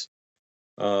things.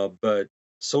 But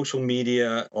social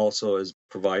media also has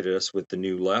provided us with the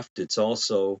New Left. It's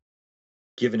also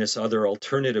given us other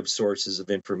alternative sources of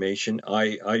information.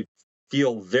 I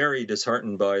feel very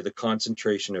disheartened by the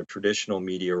concentration of traditional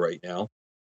media right now,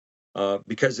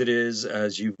 because it is,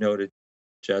 as you've noted,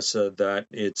 Jessa, that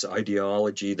it's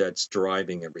ideology that's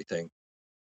driving everything.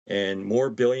 And more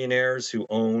billionaires who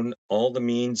own all the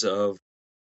means of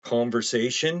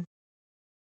conversation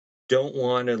don't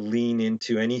want to lean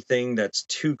into anything that's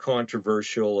too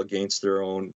controversial against their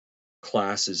own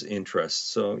class's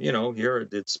interests. So, here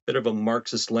it's a bit of a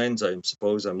Marxist lens, I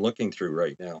suppose, I'm looking through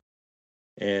right now.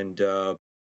 And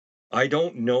I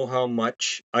don't know how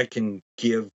much I can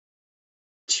give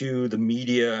to the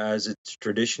media as it's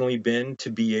traditionally been to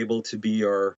be able to be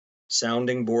our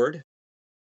sounding board.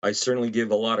 I certainly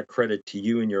give a lot of credit to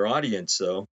you and your audience,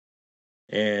 though.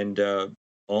 And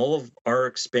all of our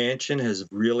expansion has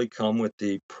really come with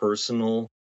the personal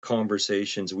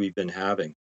conversations we've been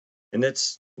having. And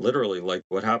that's literally, like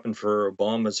what happened for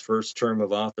Obama's first term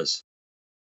of office.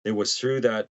 It was through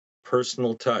that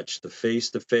personal touch, the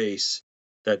face to face,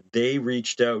 that they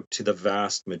reached out to the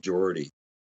vast majority.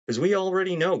 Because we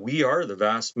already know we are the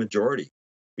vast majority.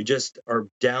 We just are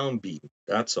downbeaten.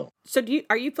 That's all. So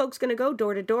are you folks going to go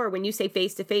door to door? When you say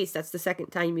face to face, that's the second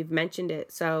time you've mentioned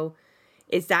it. So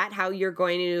is that how you're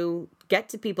going to get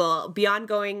to people beyond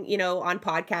going, on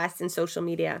podcasts and social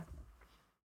media?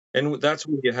 And that's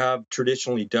what you have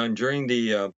traditionally done during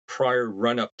the prior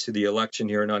run up to the election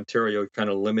here in Ontario, kind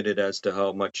of limited as to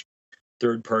how much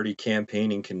third party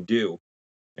campaigning can do.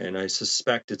 And I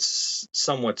suspect it's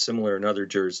somewhat similar in other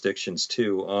jurisdictions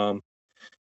too.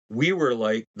 We were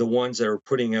like the ones that were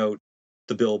putting out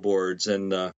the billboards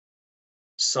and the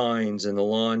signs and the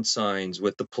lawn signs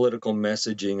with the political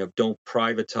messaging of don't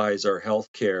privatize our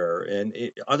healthcare.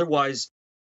 And otherwise,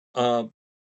 uh,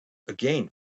 again,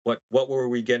 what were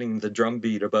we getting the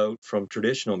drumbeat about from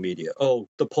traditional media? Oh,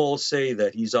 the polls say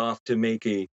that he's off to make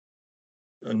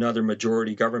another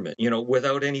majority government,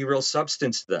 without any real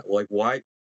substance to that. Like, why?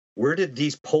 Where did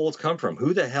these polls come from?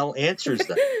 Who the hell answers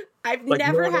them? I've Like, no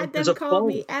never one had answers them a call phone.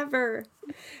 me ever.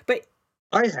 But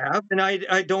I have, and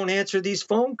I don't answer these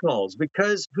phone calls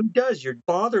because who does? You're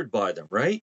bothered by them,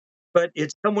 right? But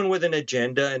it's someone with an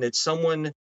agenda, and it's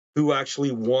someone who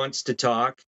actually wants to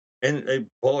talk. And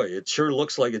boy, it sure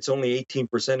looks like it's only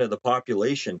 18% of the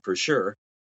population for sure.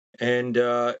 And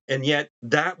yet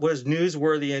that was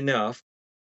newsworthy enough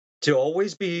to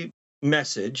always be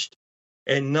messaged,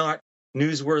 and not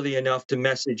newsworthy enough to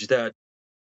message that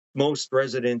most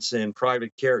residents in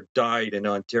private care died in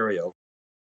Ontario.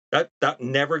 That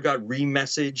never got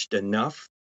remessaged enough,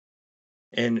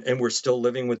 and we're still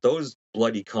living with those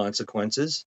bloody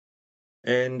consequences.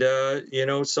 And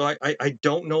so I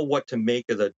don't know what to make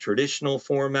of the traditional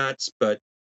formats. But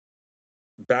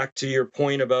back to your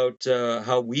point about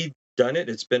how we've done it,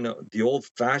 it's been the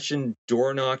old-fashioned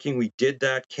door knocking. We did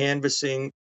that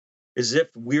canvassing as if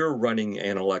we're running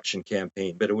an election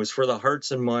campaign, but it was for the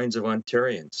hearts and minds of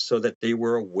Ontarians so that they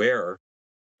were aware.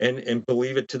 And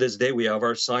believe it, to this day, we have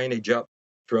our signage up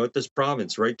throughout this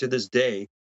province right to this day,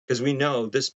 because we know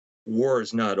this war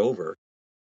is not over.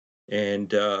 And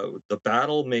the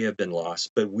battle may have been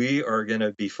lost, but we are going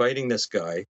to be fighting this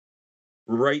guy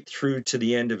right through to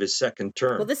the end of his second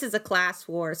well, term. this is a class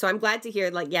war, so I'm glad to hear.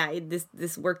 Like, yeah,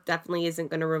 this work definitely isn't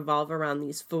going to revolve around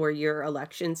these 4-year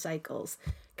election cycles,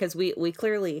 because we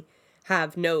clearly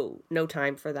have no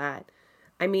time for that.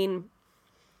 I mean,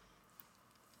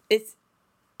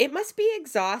 it must be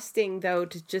exhausting though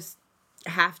to just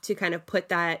have to kind of put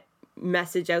that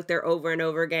message out there over and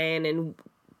over again, and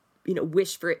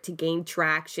wish for it to gain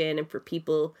traction and for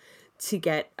people to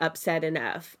get upset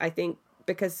enough. I think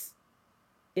because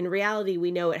in reality,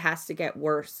 we know it has to get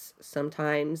worse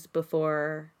sometimes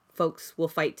before folks will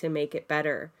fight to make it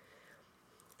better.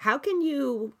 How can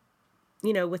you,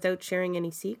 without sharing any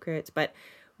secrets, but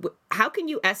how can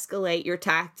you escalate your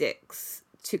tactics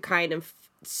to kind of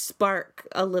spark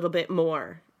a little bit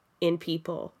more in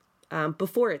people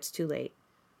before it's too late?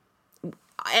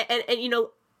 And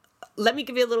let me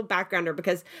give you a little backgrounder,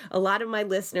 because a lot of my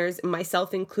listeners,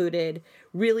 myself included,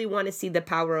 really want to see the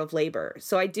power of labor.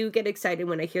 So I do get excited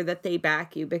when I hear that they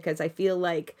back you, because I feel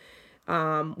like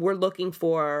we're looking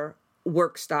for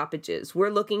work stoppages. We're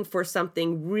looking for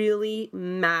something really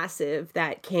massive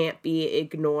that can't be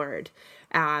ignored.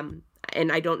 And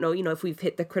I don't know, if we've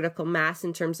hit the critical mass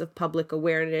in terms of public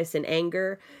awareness and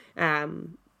anger.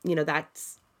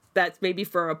 That's maybe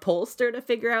for a pollster to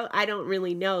figure out. I don't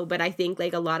really know, but I think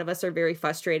like a lot of us are very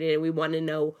frustrated, and we want to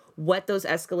know what those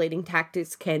escalating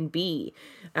tactics can be.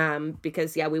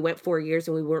 Because we went 4 years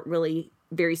and we weren't really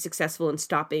very successful in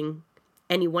stopping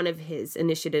any one of his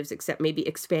initiatives, except maybe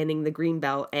expanding the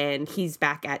Greenbelt, and he's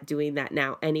back at doing that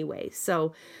now anyway.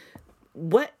 So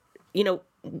what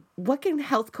can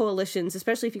health coalitions,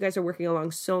 especially if you guys are working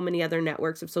along so many other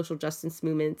networks of social justice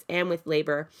movements and with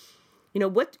labor,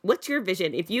 what's your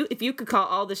vision? If you could call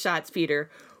all the shots, Peter,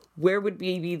 where would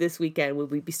we be this weekend?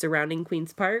 Would we be surrounding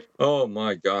Queen's Park? Oh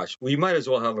my gosh, we might as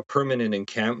well have a permanent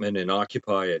encampment and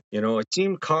occupy it. A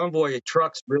team convoy of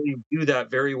trucks really do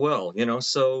that very well.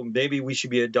 So maybe we should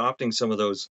be adopting some of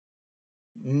those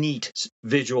neat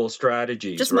visual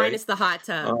strategies, Just right? minus the hot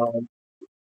tub.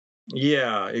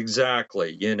 Yeah,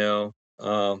 exactly.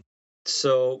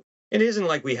 So it isn't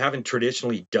like we haven't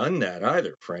traditionally done that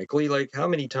either, frankly. Like, how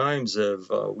many times have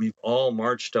we've all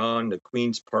marched on to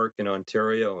Queen's Park in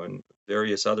Ontario and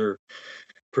various other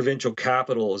provincial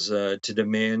capitals to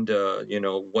demand,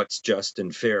 what's just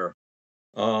and fair.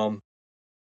 But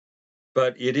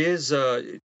it is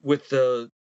with the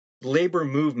labor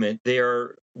movement, they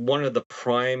are one of the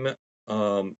prime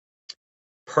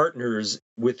partners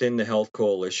within the Health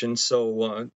Coalition.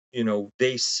 So,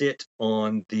 they sit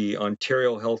on the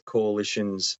Ontario Health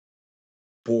Coalition's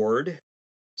board.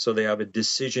 So they have a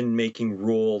decision-making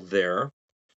role there,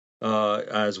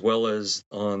 as well as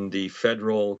on the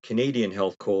federal Canadian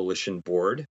Health Coalition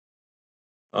board.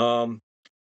 Our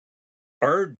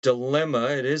dilemma,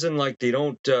 it isn't like they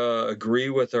don't agree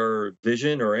with our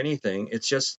vision or anything. It's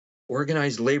just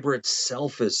organized labor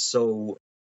itself is so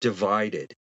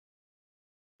divided.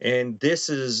 And this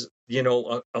is,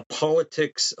 a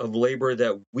politics of labor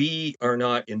that we are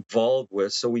not involved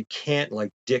with, so we can't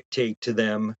dictate to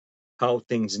them how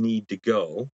things need to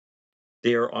go.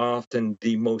 They are often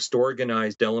the most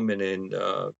organized element in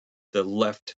the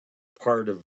left part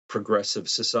of progressive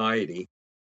society.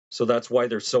 So that's why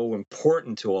they're so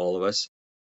important to all of us.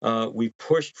 We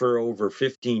pushed for over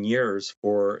 15 years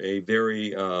for a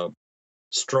very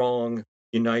strong,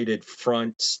 united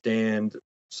front stand,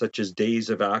 such as Days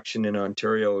of Action in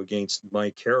Ontario against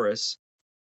Mike Harris,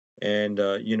 and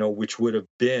which would have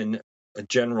been a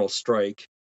general strike.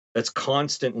 That's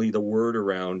constantly the word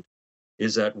around,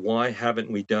 is that why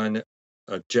haven't we done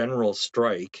a general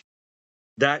strike?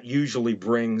 That usually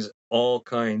brings all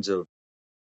kinds of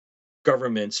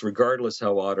governments, regardless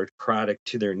how autocratic,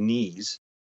 to their knees.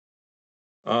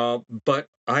 But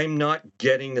I'm not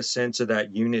getting the sense of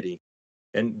that unity,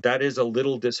 and that is a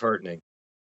little disheartening.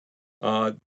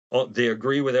 They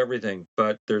agree with everything,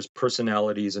 but there's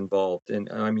personalities involved. And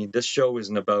I mean, this show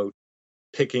isn't about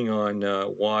picking on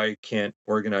why can't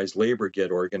organized labor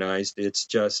get organized. It's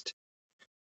just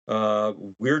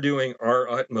we're doing our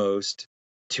utmost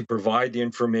to provide the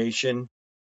information.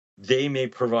 They may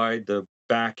provide the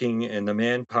backing and the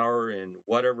manpower in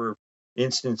whatever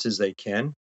instances they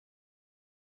can.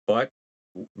 But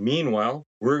meanwhile,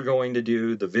 we're going to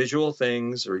do the visual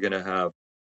things. We're going to have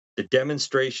the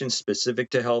demonstrations specific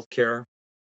to healthcare,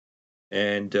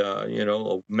 and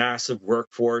a massive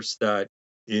workforce that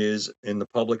is in the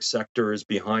public sector is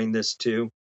behind this too.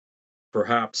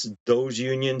 Perhaps those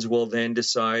unions will then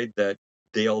decide that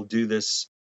they'll do this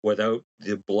without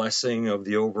the blessing of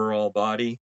the overall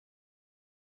body.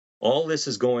 All this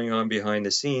is going on behind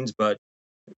the scenes, but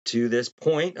to this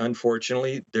point,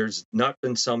 unfortunately, there's not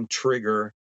been some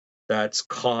trigger that's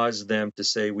caused them to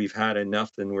say we've had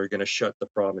enough and we're going to shut the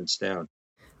province down.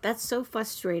 That's so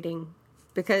frustrating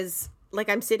because,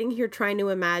 I'm sitting here trying to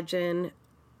imagine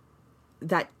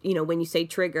that, when you say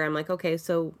trigger, I'm like, okay,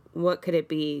 so what could it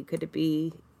be? Could it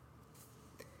be,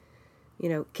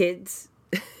 kids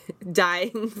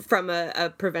dying from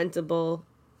a preventable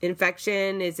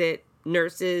infection? Is it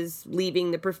nurses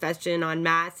leaving the profession en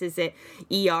masse? Is it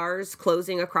ERs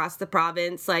closing across the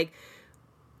province?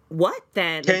 What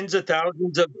then? Tens of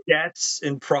thousands of deaths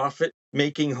in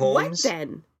profit-making homes. What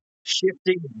then?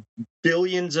 Shifting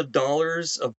billions of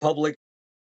dollars of public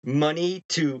money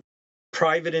to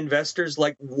private investors.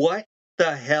 What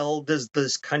the hell does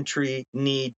this country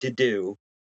need to do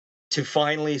to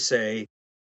finally say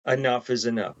enough is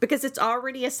enough? Because it's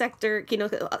already a sector,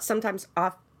 sometimes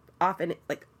often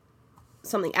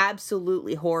something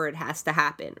absolutely horrid has to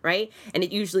happen, right? And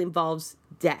it usually involves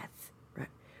death, right?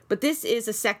 But this is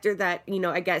a sector that,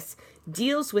 I guess,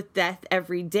 deals with death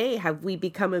every day. Have we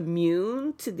become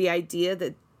immune to the idea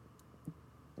that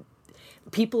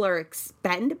people are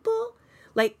expendable?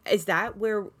 Is that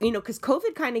where, because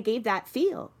COVID kind of gave that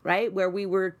feel, right? Where we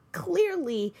were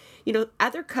clearly,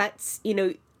 other cuts,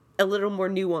 a little more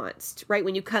nuanced, right?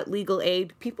 When you cut legal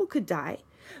aid, people could die,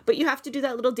 but you have to do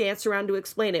that little dance around to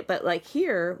explain it. But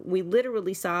here, we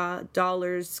literally saw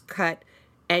dollars cut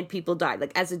and people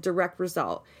died, as a direct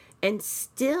result. And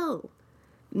still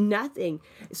nothing.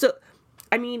 So,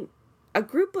 I mean, a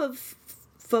group of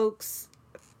folks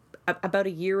about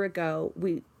a year ago,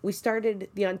 we started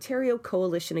the Ontario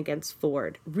Coalition Against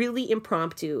Ford. Really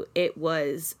impromptu. It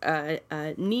was a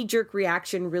knee-jerk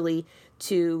reaction, really,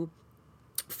 to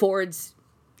Ford's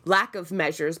lack of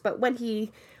measures. But when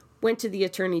he went to the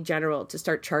Attorney General to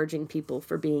start charging people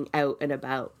for being out and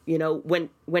about,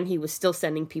 when he was still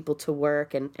sending people to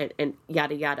work and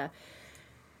yada, yada.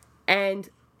 And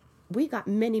we got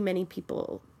many, many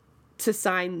people to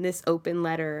sign this open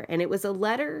letter. And it was a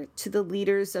letter to the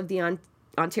leaders of the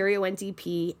Ontario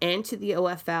NDP and to the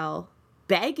OFL,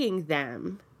 begging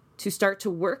them to start to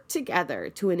work together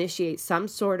to initiate some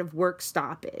sort of work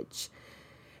stoppage.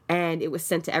 And it was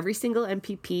sent to every single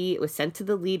MPP. It was sent to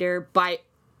the leader by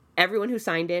everyone who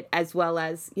signed it, as well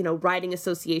as, riding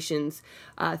associations.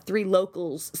 3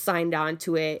 locals signed on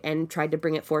to it and tried to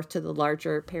bring it forth to the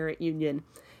larger parent union.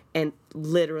 And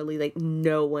literally,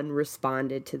 no one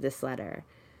responded to this letter.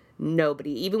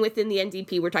 Nobody. Even within the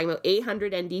NDP, we're talking about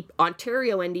 800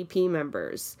 Ontario NDP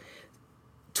members,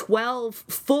 12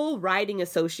 full riding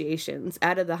associations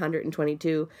out of the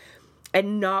 122,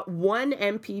 and not one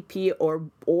MPP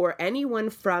or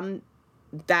anyone from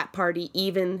that party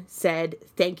even said,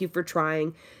 thank you for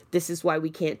trying. This is why we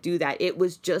can't do that. It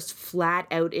was just flat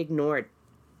out ignored.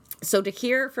 So to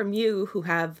hear from you, who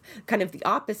have kind of the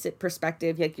opposite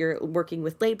perspective, like you're working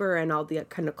with labor and all the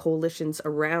kind of coalitions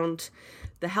around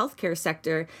the healthcare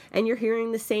sector, and you're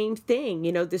hearing the same thing,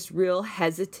 this real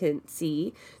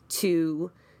hesitancy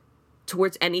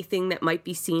towards anything that might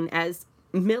be seen as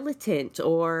militant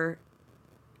or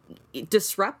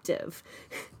disruptive.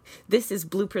 This is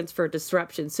Blueprints for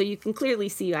Disruption. So you can clearly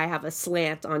see I have a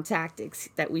slant on tactics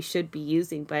that we should be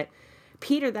using. But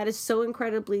Peter, that is so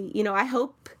incredibly, I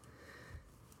hope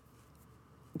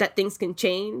that things can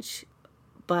change,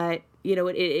 but,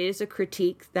 it is a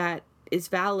critique that is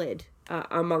valid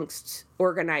amongst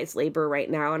organized labor right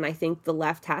now. And I think the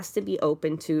left has to be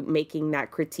open to making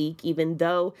that critique, even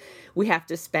though we have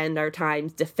to spend our time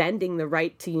defending the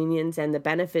right to unions and the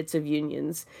benefits of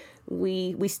unions.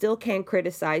 We still can't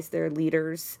criticize their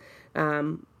leaders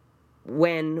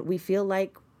when we feel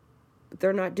like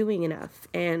they're not doing enough.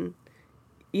 And,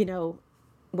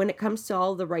 when it comes to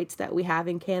all the rights that we have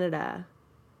in Canada,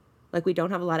 like we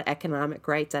don't have a lot of economic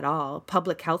rights at all.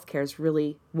 Public health care is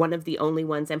really one of the only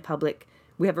ones, and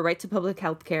we have a right to public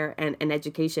health care and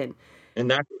education.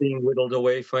 And that's being whittled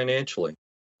away financially,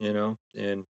 and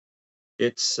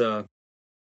it's, the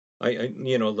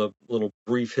little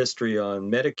brief history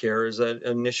on Medicare is that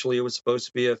initially it was supposed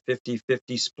to be a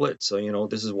 50-50 split. So,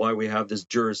 this is why we have this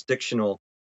jurisdictional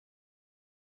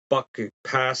buck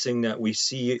passing that we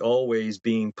see always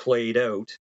being played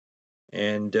out.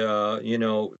 And,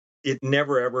 it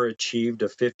never, ever achieved a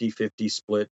 50-50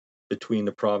 split between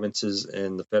the provinces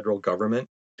and the federal government.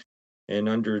 And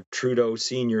under Trudeau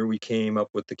Sr., we came up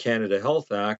with the Canada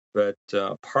Health Act, but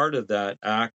part of that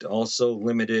act also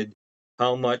limited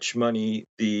how much money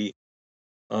the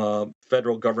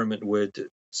federal government would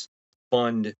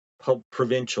fund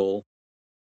provincial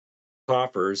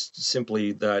coffers,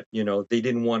 simply that, they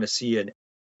didn't want to see a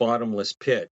bottomless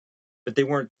pit. But they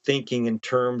weren't thinking in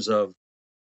terms of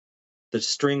the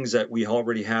strings that we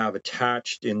already have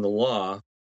attached in the law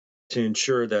to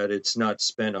ensure that it's not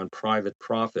spent on private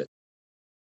profit.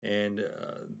 And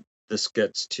this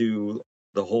gets to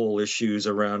the whole issues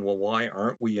around, well, why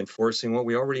aren't we enforcing what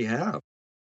we already have?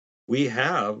 We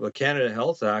have a Canada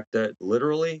Health Act that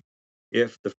literally,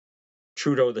 if the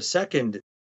Trudeau II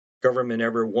government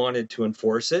ever wanted to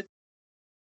enforce it,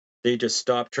 they just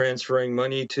stopped transferring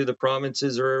money to the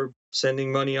provinces or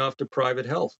sending money off to private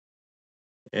health.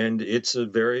 And it's a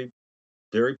very,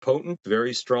 very potent,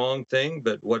 very strong thing.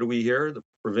 But what do we hear? The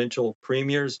provincial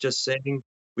premiers just saying,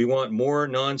 we want more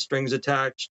non-strings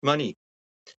attached money.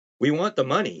 We want the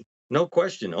money, no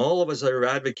question. All of us are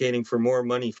advocating for more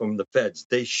money from the feds.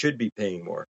 They should be paying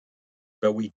more.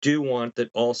 But we do want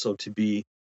that also to be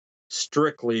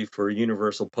strictly for a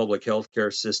universal public health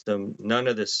care system. None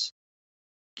of this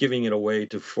giving it away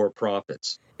to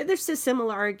for-profits. There's a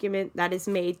similar argument that is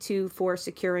made too for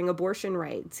securing abortion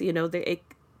rights.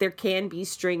 There can be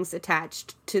strings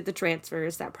attached to the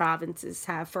transfers that provinces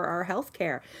have for our health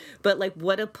care. But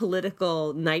what a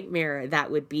political nightmare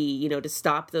that would be, to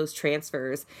stop those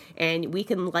transfers. And we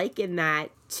can liken that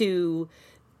to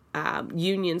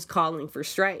unions calling for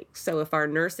strikes. So if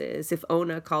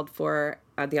ONA called for,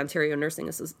 the Ontario Nursing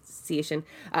Association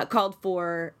called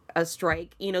for a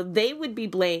strike, they would be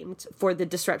blamed for the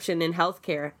disruption in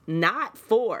healthcare, not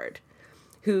Ford,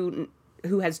 who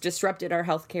has disrupted our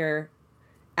healthcare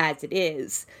as it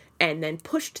is, and then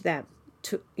pushed them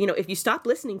to, if you stop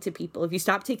listening to people, if you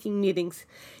stop taking meetings,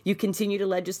 you continue to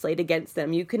legislate against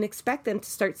them, you can expect them to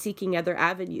start seeking other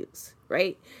avenues,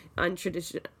 right?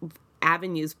 Untraditional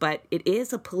avenues. But it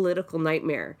is a political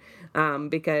nightmare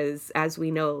because, as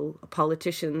we know,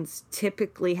 politicians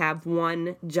typically have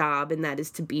one job, and that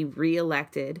is to be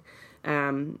reelected.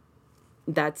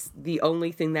 That's the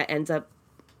only thing that ends up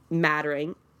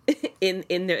mattering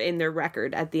in their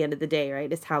record at the end of the day,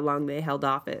 right? Is how long they held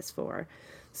office for.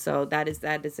 So that is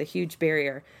a huge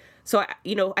barrier. So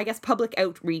I guess public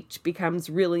outreach becomes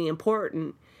really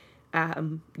important.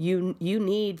 You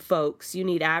need folks, you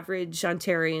need average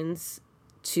Ontarians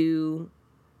to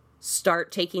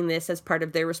start taking this as part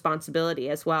of their responsibility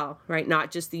as well, right?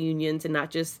 Not just the unions and not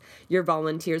just your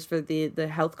volunteers for the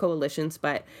health coalitions,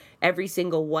 but every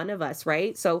single one of us,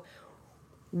 right? So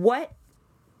what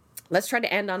let's try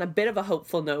to end on a bit of a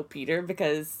hopeful note, Peter,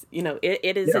 because,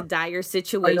 it is a dire I know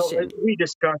situation. we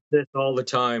discuss this all the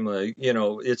time.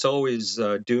 It's always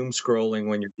doom scrolling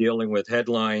when you're dealing with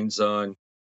headlines on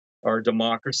our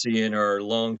democracy and our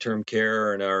long-term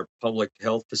care and our public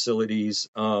health facilities.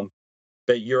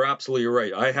 But you're absolutely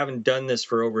right. I haven't done this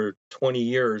for over 20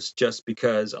 years just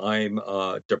because I'm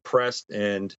depressed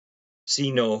and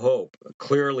see no hope.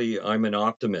 Clearly, I'm an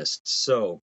optimist.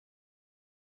 So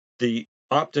the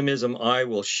optimism I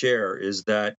will share is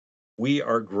that we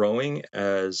are growing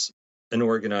as an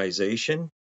organization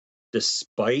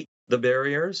despite the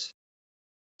barriers.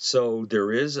 So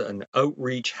there is an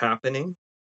outreach happening.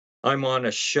 I'm on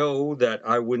a show that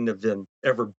I wouldn't have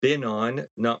ever been on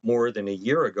not more than a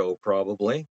year ago,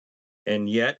 probably. And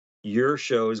yet your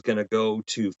show is going to go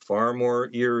to far more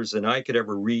ears than I could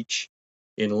ever reach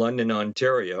in London,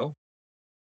 Ontario.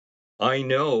 I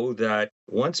know that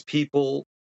once people,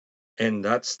 and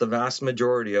that's the vast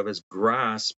majority of us,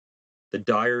 grasp the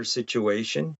dire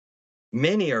situation,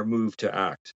 many are moved to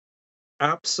act.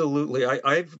 Absolutely.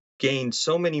 I've gained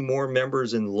so many more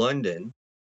members in London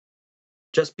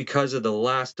just because of the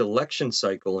last election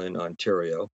cycle in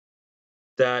Ontario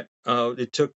that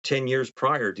it took 10 years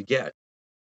prior to get.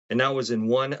 And that was in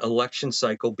one election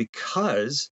cycle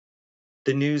because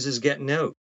the news is getting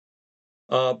out.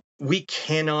 We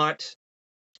cannot,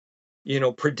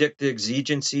 predict the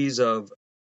exigencies of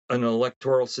an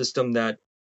electoral system that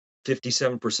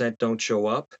 57% don't show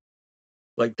up.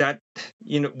 Like that,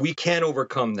 we can't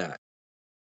overcome that.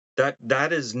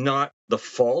 That is not the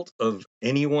fault of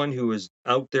anyone who is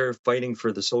out there fighting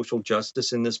for the social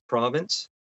justice in this province.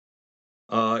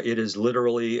 It is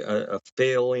literally a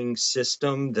failing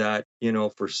system that,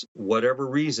 for whatever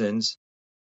reasons,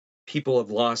 people have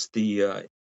lost the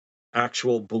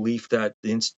actual belief that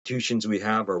the institutions we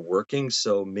have are working.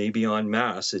 So maybe en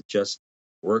masse, it just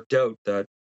worked out that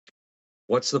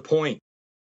what's the point?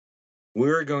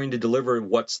 We're going to deliver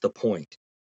what's the point.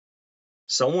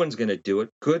 Someone's going to do it.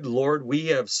 Good Lord, we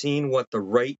have seen what the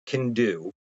right can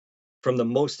do from the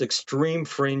most extreme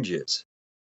fringes.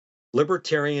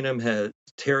 Libertarianism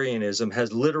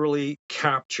has literally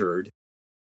captured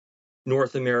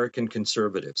North American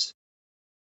conservatives.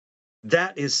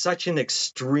 That is such an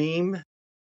extreme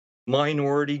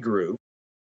minority group,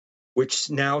 which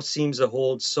now seems to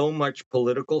hold so much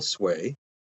political sway.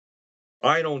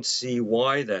 I don't see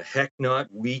why the heck not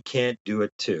we can't do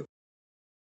it too.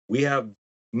 We have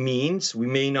means, we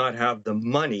may not have the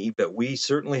money, but we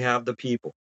certainly have the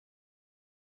people.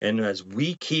 And as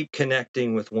we keep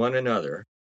connecting with one another,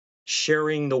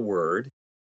 sharing the word,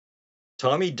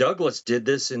 Tommy Douglas did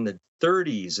this in the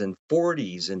 30s and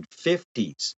 40s and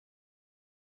 50s.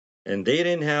 And they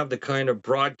didn't have the kind of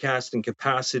broadcasting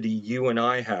capacity you and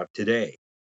I have today.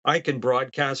 I can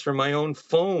broadcast from my own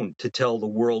phone to tell the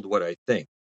world what I think.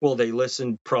 Will they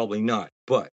listen? Probably not,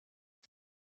 but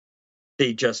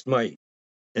they just might.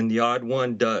 And the odd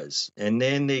one does. And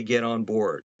then they get on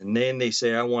board. And then they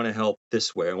say, I want to help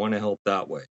this way. I want to help that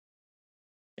way.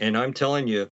 And I'm telling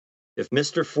you, if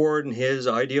Mr. Ford and his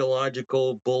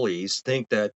ideological bullies think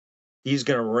that he's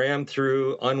going to ram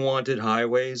through unwanted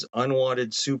highways,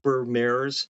 unwanted super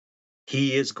mayors,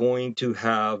 he is going to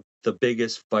have the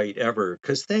biggest fight ever.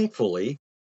 Because thankfully,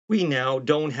 we now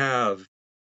don't have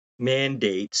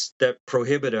mandates that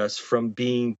prohibit us from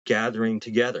gathering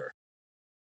together.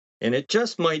 And it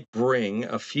just might bring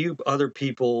a few other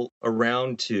people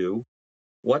around to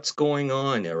what's going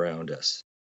on around us.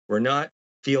 We're not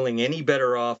feeling any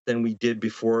better off than we did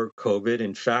before COVID.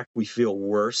 In fact, we feel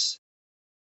worse.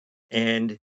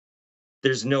 And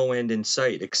there's no end in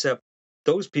sight, except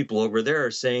those people over there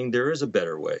are saying there is a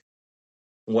better way.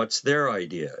 What's their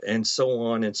idea? And so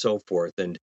on and so forth.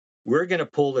 And we're going to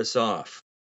pull this off.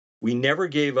 We never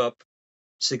gave up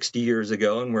 60 years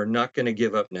ago, and we're not going to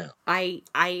give up now. I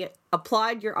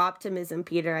applaud your optimism,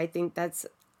 Peter. I think that's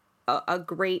a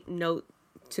great note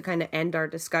to kind of end our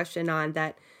discussion on.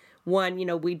 That one,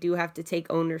 we do have to take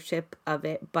ownership of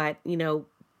it, but you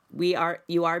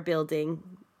are building.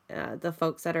 The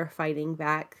folks that are fighting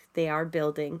back, they are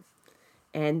building,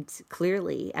 and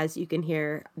clearly, as you can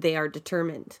hear, they are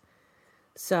determined.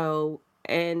 So,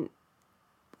 and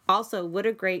also, what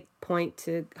a great point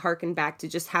to harken back to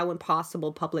just how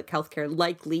impossible public health care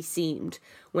likely seemed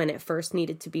when it first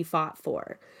needed to be fought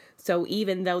for. So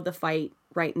even though the fight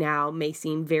right now may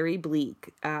seem very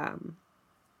bleak,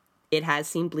 it has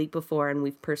seemed bleak before, and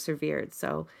we've persevered.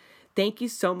 So thank you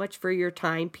so much for your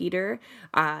time, Peter.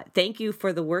 Thank you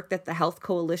for the work that the health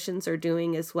coalitions are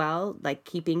doing as well, like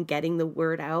getting the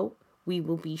word out. We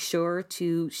will be sure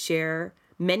to share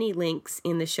many links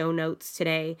in the show notes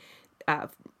today.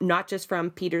 not just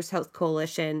from Peter's Health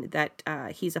Coalition that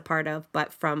he's a part of,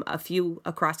 but from a few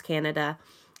across Canada.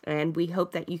 And we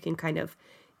hope that you can kind of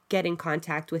get in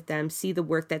contact with them, see the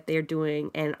work that they're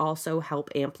doing, and also help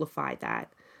amplify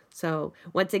that. So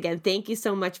once again, thank you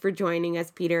so much for joining us,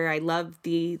 Peter. I love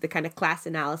the kind of class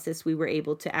analysis we were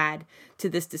able to add to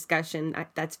this discussion.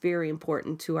 That's very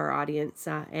important to our audience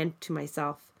and to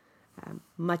myself.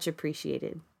 Much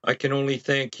appreciated. I can only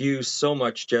thank you so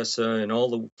much, Jessa, and all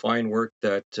the fine work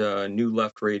that New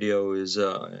Left Radio is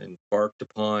embarked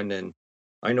upon. And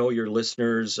I know your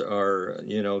listeners are,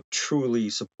 truly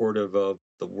supportive of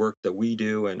the work that we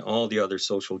do and all the other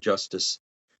social justice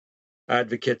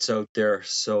advocates out there.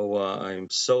 So I'm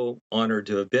so honored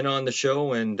to have been on the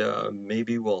show, and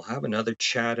maybe we'll have another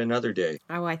chat another day.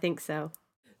 Oh, I think so.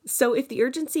 So if the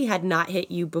urgency had not hit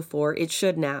you before, it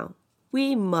should now.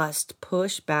 We must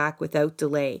push back without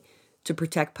delay to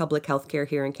protect public health care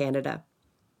here in Canada.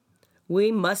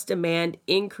 We must demand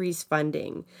increased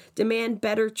funding, demand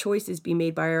better choices be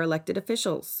made by our elected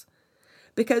officials.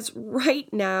 Because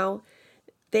right now,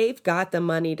 they've got the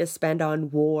money to spend on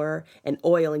war and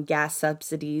oil and gas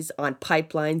subsidies, on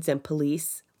pipelines and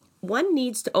police. One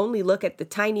needs to only look at the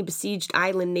tiny besieged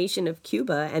island nation of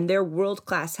Cuba and their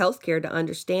world-class healthcare to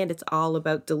understand it's all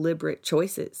about deliberate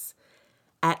choices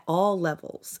at all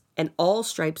levels and all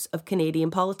stripes of Canadian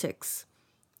politics.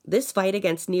 This fight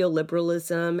against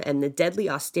neoliberalism and the deadly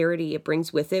austerity it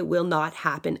brings with it will not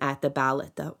happen at the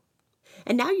ballot, though.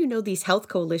 And now you know these health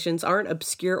coalitions aren't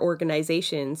obscure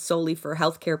organizations solely for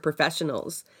healthcare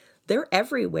professionals. They're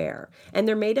everywhere, and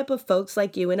they're made up of folks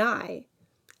like you and I.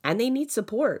 And they need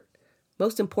support.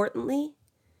 Most importantly,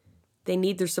 they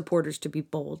need their supporters to be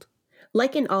bold.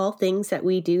 Like in all things that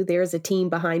we do, there is a team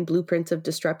behind Blueprints of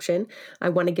Disruption. I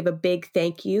want to give a big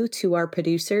thank you to our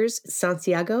producers,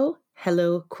 Santiago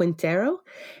Hello Quintero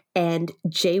and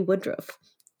Jay Woodruff.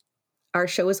 Our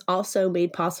show is also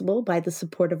made possible by the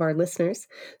support of our listeners.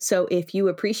 So if you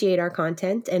appreciate our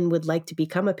content and would like to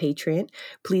become a Patreon,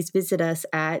 please visit us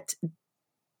at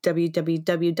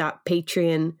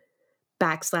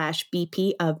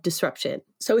www.patreon.com/BP of Disruption.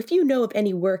 So if you know of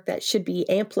any work that should be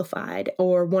amplified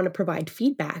or want to provide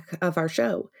feedback of our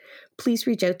show, please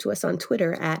reach out to us on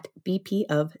Twitter at BP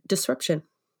of Disruption.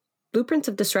 Blueprints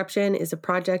of Disruption is a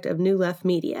project of New Left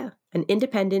Media, an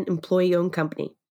independent employee-owned company.